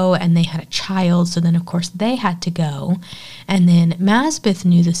widow, and they had a child, so then, of course, they had to go. And then Masbeth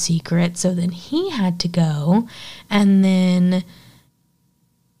knew the secret, so then he had to go. And then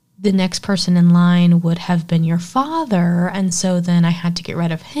the next person in line would have been your father, and so then I had to get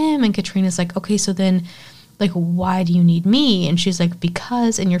rid of him. And Katrina's like, okay, so then, why do you need me? And she's like,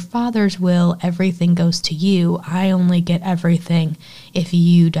 because in your father's will, everything goes to you. I only get everything if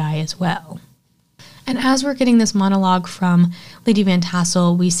you die as well. And as we're getting this monologue from Lady Van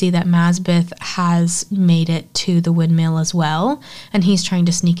Tassel, we see that Masbeth has made it to the windmill as well, and he's trying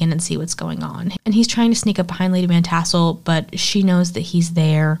to sneak in and see what's going on. And he's trying to sneak up behind Lady Van Tassel, but she knows that he's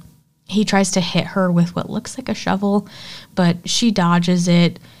there. He tries to hit her with what looks like a shovel, but she dodges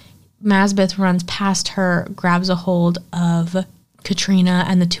it. Masbeth runs past her, grabs a hold of Katrina,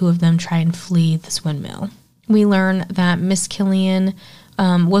 and the two of them try and flee this windmill. We learn that Miss Killian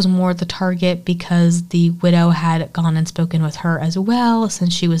was more the target because the widow had gone and spoken with her as well,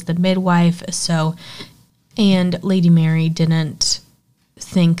 since she was the midwife. And Lady Mary didn't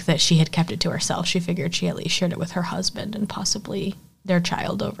think that she had kept it to herself. She figured she at least shared it with her husband, and possibly their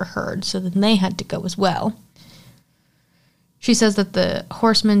child overheard, so then they had to go as well. She says that the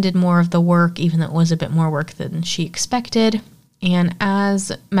horsemen did more of the work, even though it was a bit more work than she expected. And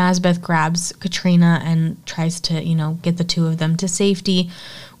as Masbeth grabs Katrina and tries to, get the two of them to safety,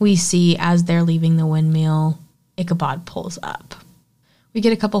 we see as they're leaving the windmill, Ichabod pulls up. We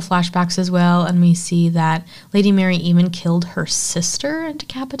get a couple flashbacks as well, and we see that Lady Mary even killed her sister and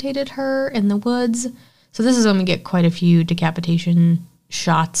decapitated her in the woods. So this is when we get quite a few decapitation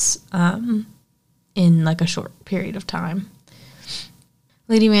shots in like a short period of time.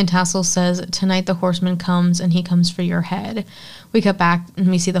 Lady Van Tassel says, "Tonight the horseman comes, and he comes for your head." We cut back, and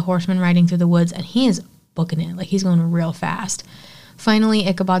we see the horseman riding through the woods, and he is booking it. Like, he's going real fast. Finally,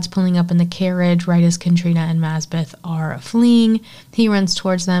 Ichabod's pulling up in the carriage right as Katrina and Masbeth are fleeing. He runs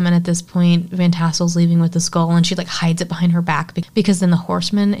towards them, and at this point, Van Tassel's leaving with the skull, and she, hides it behind her back because then the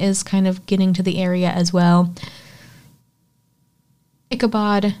horseman is kind of getting to the area as well.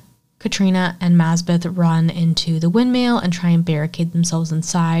 Ichabod, Katrina, and Masbeth run into the windmill and try and barricade themselves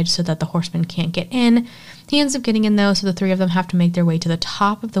inside so that the horseman can't get in. He ends up getting in, though, so the three of them have to make their way to the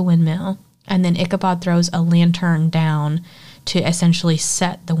top of the windmill, and then Ichabod throws a lantern down to essentially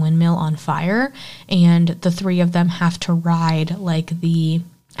set the windmill on fire, and the three of them have to ride the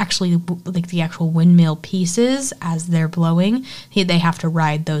actual windmill pieces as they're blowing. They have to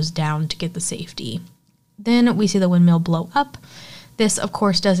ride those down to get the safety. Then we see the windmill blow up. This, of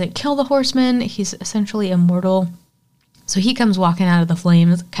course, doesn't kill the horseman. He's essentially immortal. So he comes walking out of the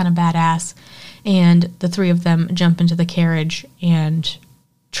flames, kind of badass, and the three of them jump into the carriage and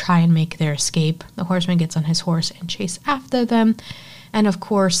try and make their escape. The horseman gets on his horse and chase after them. And, of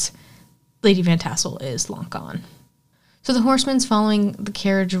course, Lady Van Tassel is long gone. So the horseman's following the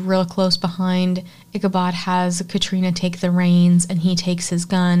carriage real close behind. Ichabod has Katrina take the reins, and he takes his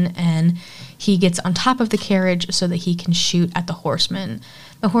gun, and he gets on top of the carriage so that he can shoot at the horseman.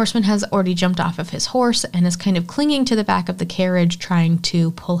 The horseman has already jumped off of his horse and is kind of clinging to the back of the carriage, trying to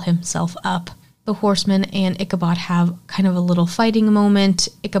pull himself up. The horseman and Ichabod have kind of a little fighting moment.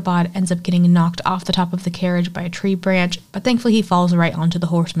 Ichabod ends up getting knocked off the top of the carriage by a tree branch, but thankfully he falls right onto the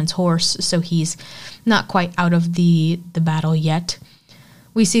horseman's horse, so he's not quite out of the battle yet.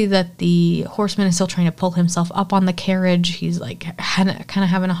 We see that the horseman is still trying to pull himself up on the carriage. He's kind of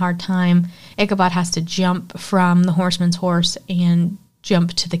having a hard time. Ichabod has to jump from the horseman's horse and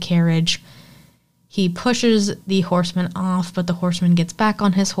jump to the carriage. He pushes the horseman off, but the horseman gets back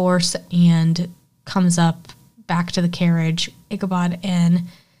on his horse and comes up back to the carriage. Ichabod and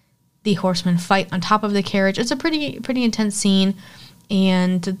the horseman fight on top of the carriage. It's a pretty intense scene.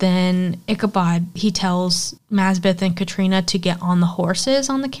 And then Ichabod, he tells Masbeth and Katrina to get on the horses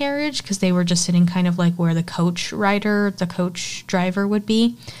on the carriage because they were just sitting kind of like where the coach driver would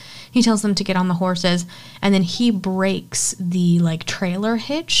be. He tells them to get on the horses, and then he breaks the trailer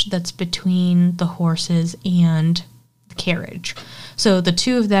hitch that's between the horses and the carriage. So the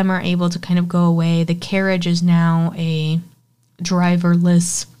two of them are able to kind of go away. The carriage is now a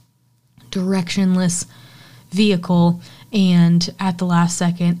driverless, directionless vehicle, and at the last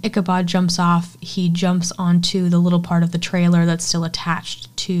second, Ichabod jumps off. He jumps onto the little part of the trailer that's still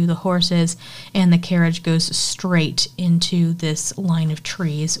attached to the horses, and the carriage goes straight into this line of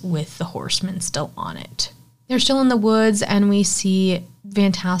trees with the horseman still on it. They're still in the woods, and we see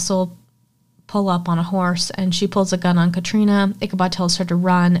Van Tassel pull up on a horse, and she pulls a gun on Katrina. Ichabod tells her to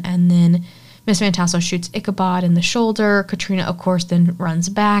run, and then Miss Van Tassel shoots Ichabod in the shoulder. Katrina, of course, then runs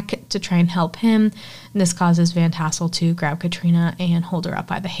back to try and help him. And this causes Van Tassel to grab Katrina and hold her up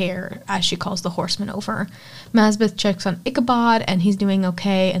by the hair as she calls the horseman over. Masbeth checks on Ichabod, and he's doing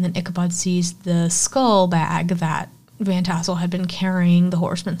okay. And then Ichabod sees the skull bag that Van Tassel had been carrying the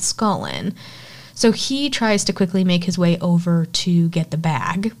horseman's skull in. So he tries to quickly make his way over to get the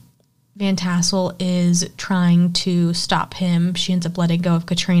bag. Van Tassel is trying to stop him. She ends up letting go of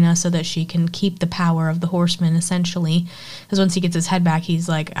Katrina so that she can keep the power of the horseman, essentially. Because once he gets his head back, he's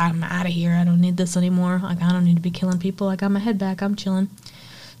like, I'm out of here. I don't need this anymore. I don't need to be killing people. I got my head back. I'm chilling.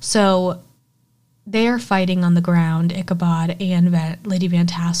 So they are fighting on the ground, Ichabod and Lady Van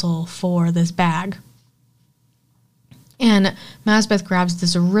Tassel, for this bag. And Mazbeth grabs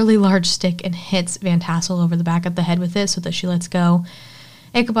this really large stick and hits Van Tassel over the back of the head with it so that she lets go.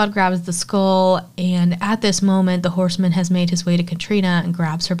 Ichabod grabs the skull, and at this moment, the horseman has made his way to Katrina and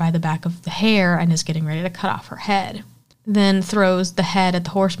grabs her by the back of the hair and is getting ready to cut off her head. Then throws the head at the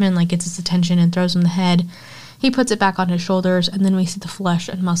horseman, like gets his attention and throws him the head. He puts it back on his shoulders, and then we see the flesh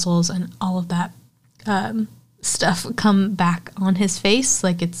and muscles and all of that stuff come back on his face,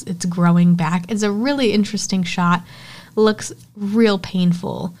 like it's growing back. It's a really interesting shot. Looks real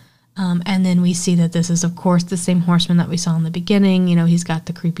painful. And then we see that this is, of course, the same horseman that we saw in the beginning. You know, he's got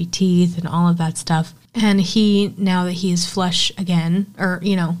the creepy teeth and all of that stuff. And he, now that he is flesh again, or,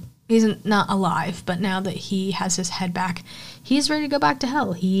 you know, he's not alive, but now that he has his head back, he's ready to go back to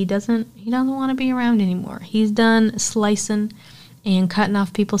hell. He doesn't want to be around anymore. He's done slicing and cutting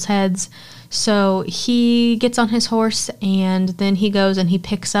off people's heads. So he gets on his horse, and then he goes and he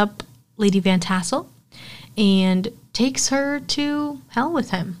picks up Lady Van Tassel and takes her to hell with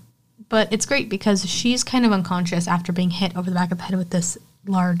him. But it's great because she's kind of unconscious after being hit over the back of the head with this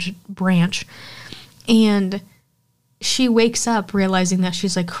large branch. And she wakes up realizing that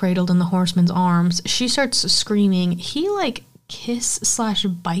she's like cradled in the horseman's arms. She starts screaming. He like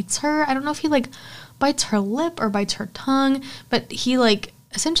bites her. I don't know if he like bites her lip or bites her tongue, but he like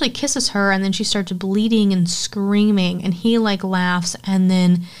essentially kisses her, and then she starts bleeding and screaming, and he like laughs and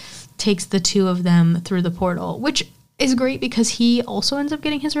then takes the two of them through the portal, which is great because he also ends up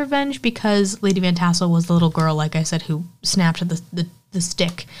getting his revenge because Lady Van Tassel was the little girl, like I said, who snapped the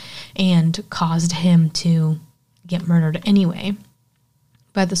stick and caused him to get murdered anyway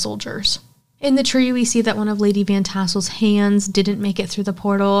by the soldiers. In the tree, we see that one of Lady Van Tassel's hands didn't make it through the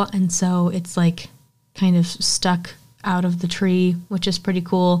portal, and so it's like kind of stuck out of the tree, which is pretty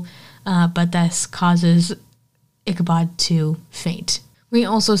cool, but this causes Ichabod to faint. We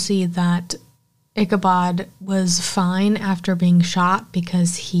also see that Ichabod was fine after being shot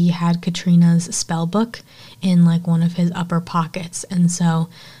because he had Katrina's spell book in like one of his upper pockets, and so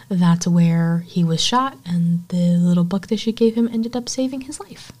that's where he was shot, and the little book that she gave him ended up saving his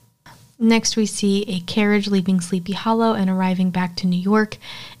life. Next, we see a carriage leaving Sleepy Hollow and arriving back to New York,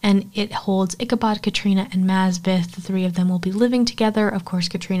 and it holds Ichabod, Katrina, and Mazbeth. The three of them will be living together. Of course,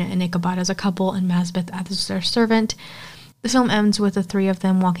 Katrina and Ichabod as a couple, and Mazbeth as their servant. The film ends with the three of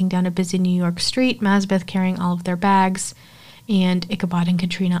them walking down a busy New York street, Mazbeth carrying all of their bags, and Ichabod and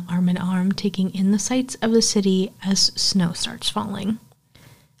Katrina arm in arm, taking in the sights of the city as snow starts falling.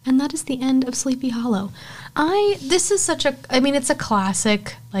 And that is the end of Sleepy Hollow. It's a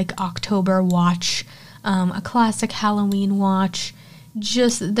classic, like, October watch, a classic Halloween watch.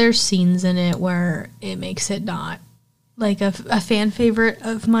 Just, there's scenes in it where it makes it not, like, a fan favorite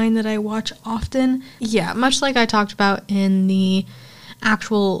of mine that I watch often. Yeah, much like I talked about in the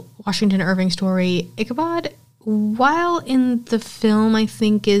actual Washington Irving story, Ichabod, while in the film I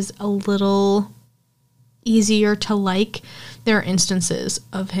think is a little easier to like, there are instances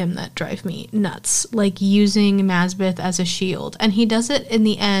of him that drive me nuts, like using Mazbeth as a shield. And he does it in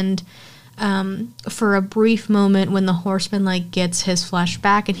the end for a brief moment when the horseman like gets his flesh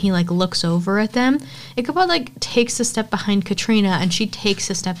back and he like looks over at them. Ichabod like takes a step behind Katrina and she takes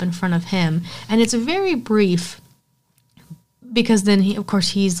a step in front of him. And it's very brief because then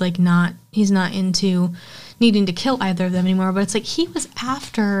he's not into needing to kill either of them anymore. But it's like he was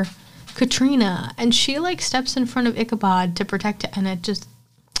after Katrina, and she like steps in front of Ichabod to protect it, and it just,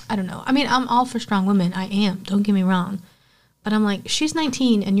 I don't know. I mean, I'm all for strong women. I am. Don't get me wrong. But I'm like, she's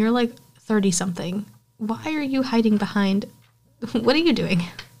 19 and you're like 30 something. Why are you hiding behind? What are you doing?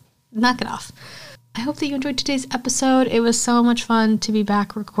 Knock it off. I hope that you enjoyed today's episode. It was so much fun to be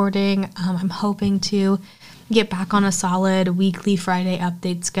back recording. I'm hoping to get back on a solid weekly Friday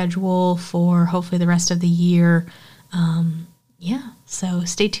update schedule for hopefully the rest of the year. So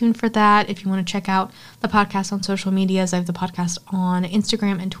stay tuned for that. If you want to check out the podcast on social medias, I have the podcast on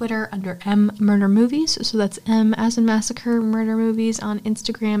Instagram and Twitter under M Murder Movies. So that's M as in Massacre Murder Movies on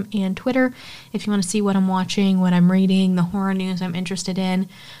Instagram and Twitter. If you want to see what I'm watching, what I'm reading, the horror news I'm interested in,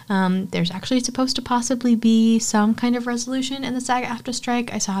 there's actually supposed to possibly be some kind of resolution in the SAG-AFTRA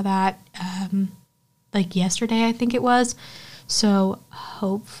strike. I saw that like yesterday, I think it was. So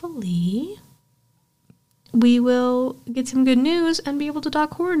hopefully we will get some good news and be able to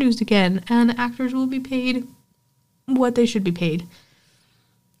talk horror news again, and actors will be paid what they should be paid.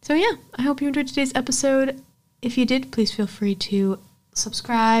 So yeah, I hope you enjoyed today's episode. If you did, please feel free to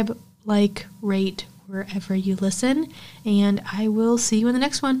subscribe, like, rate wherever you listen, and I will see you in the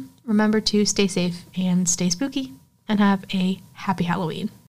next one. Remember to stay safe and stay spooky, and have a happy Halloween.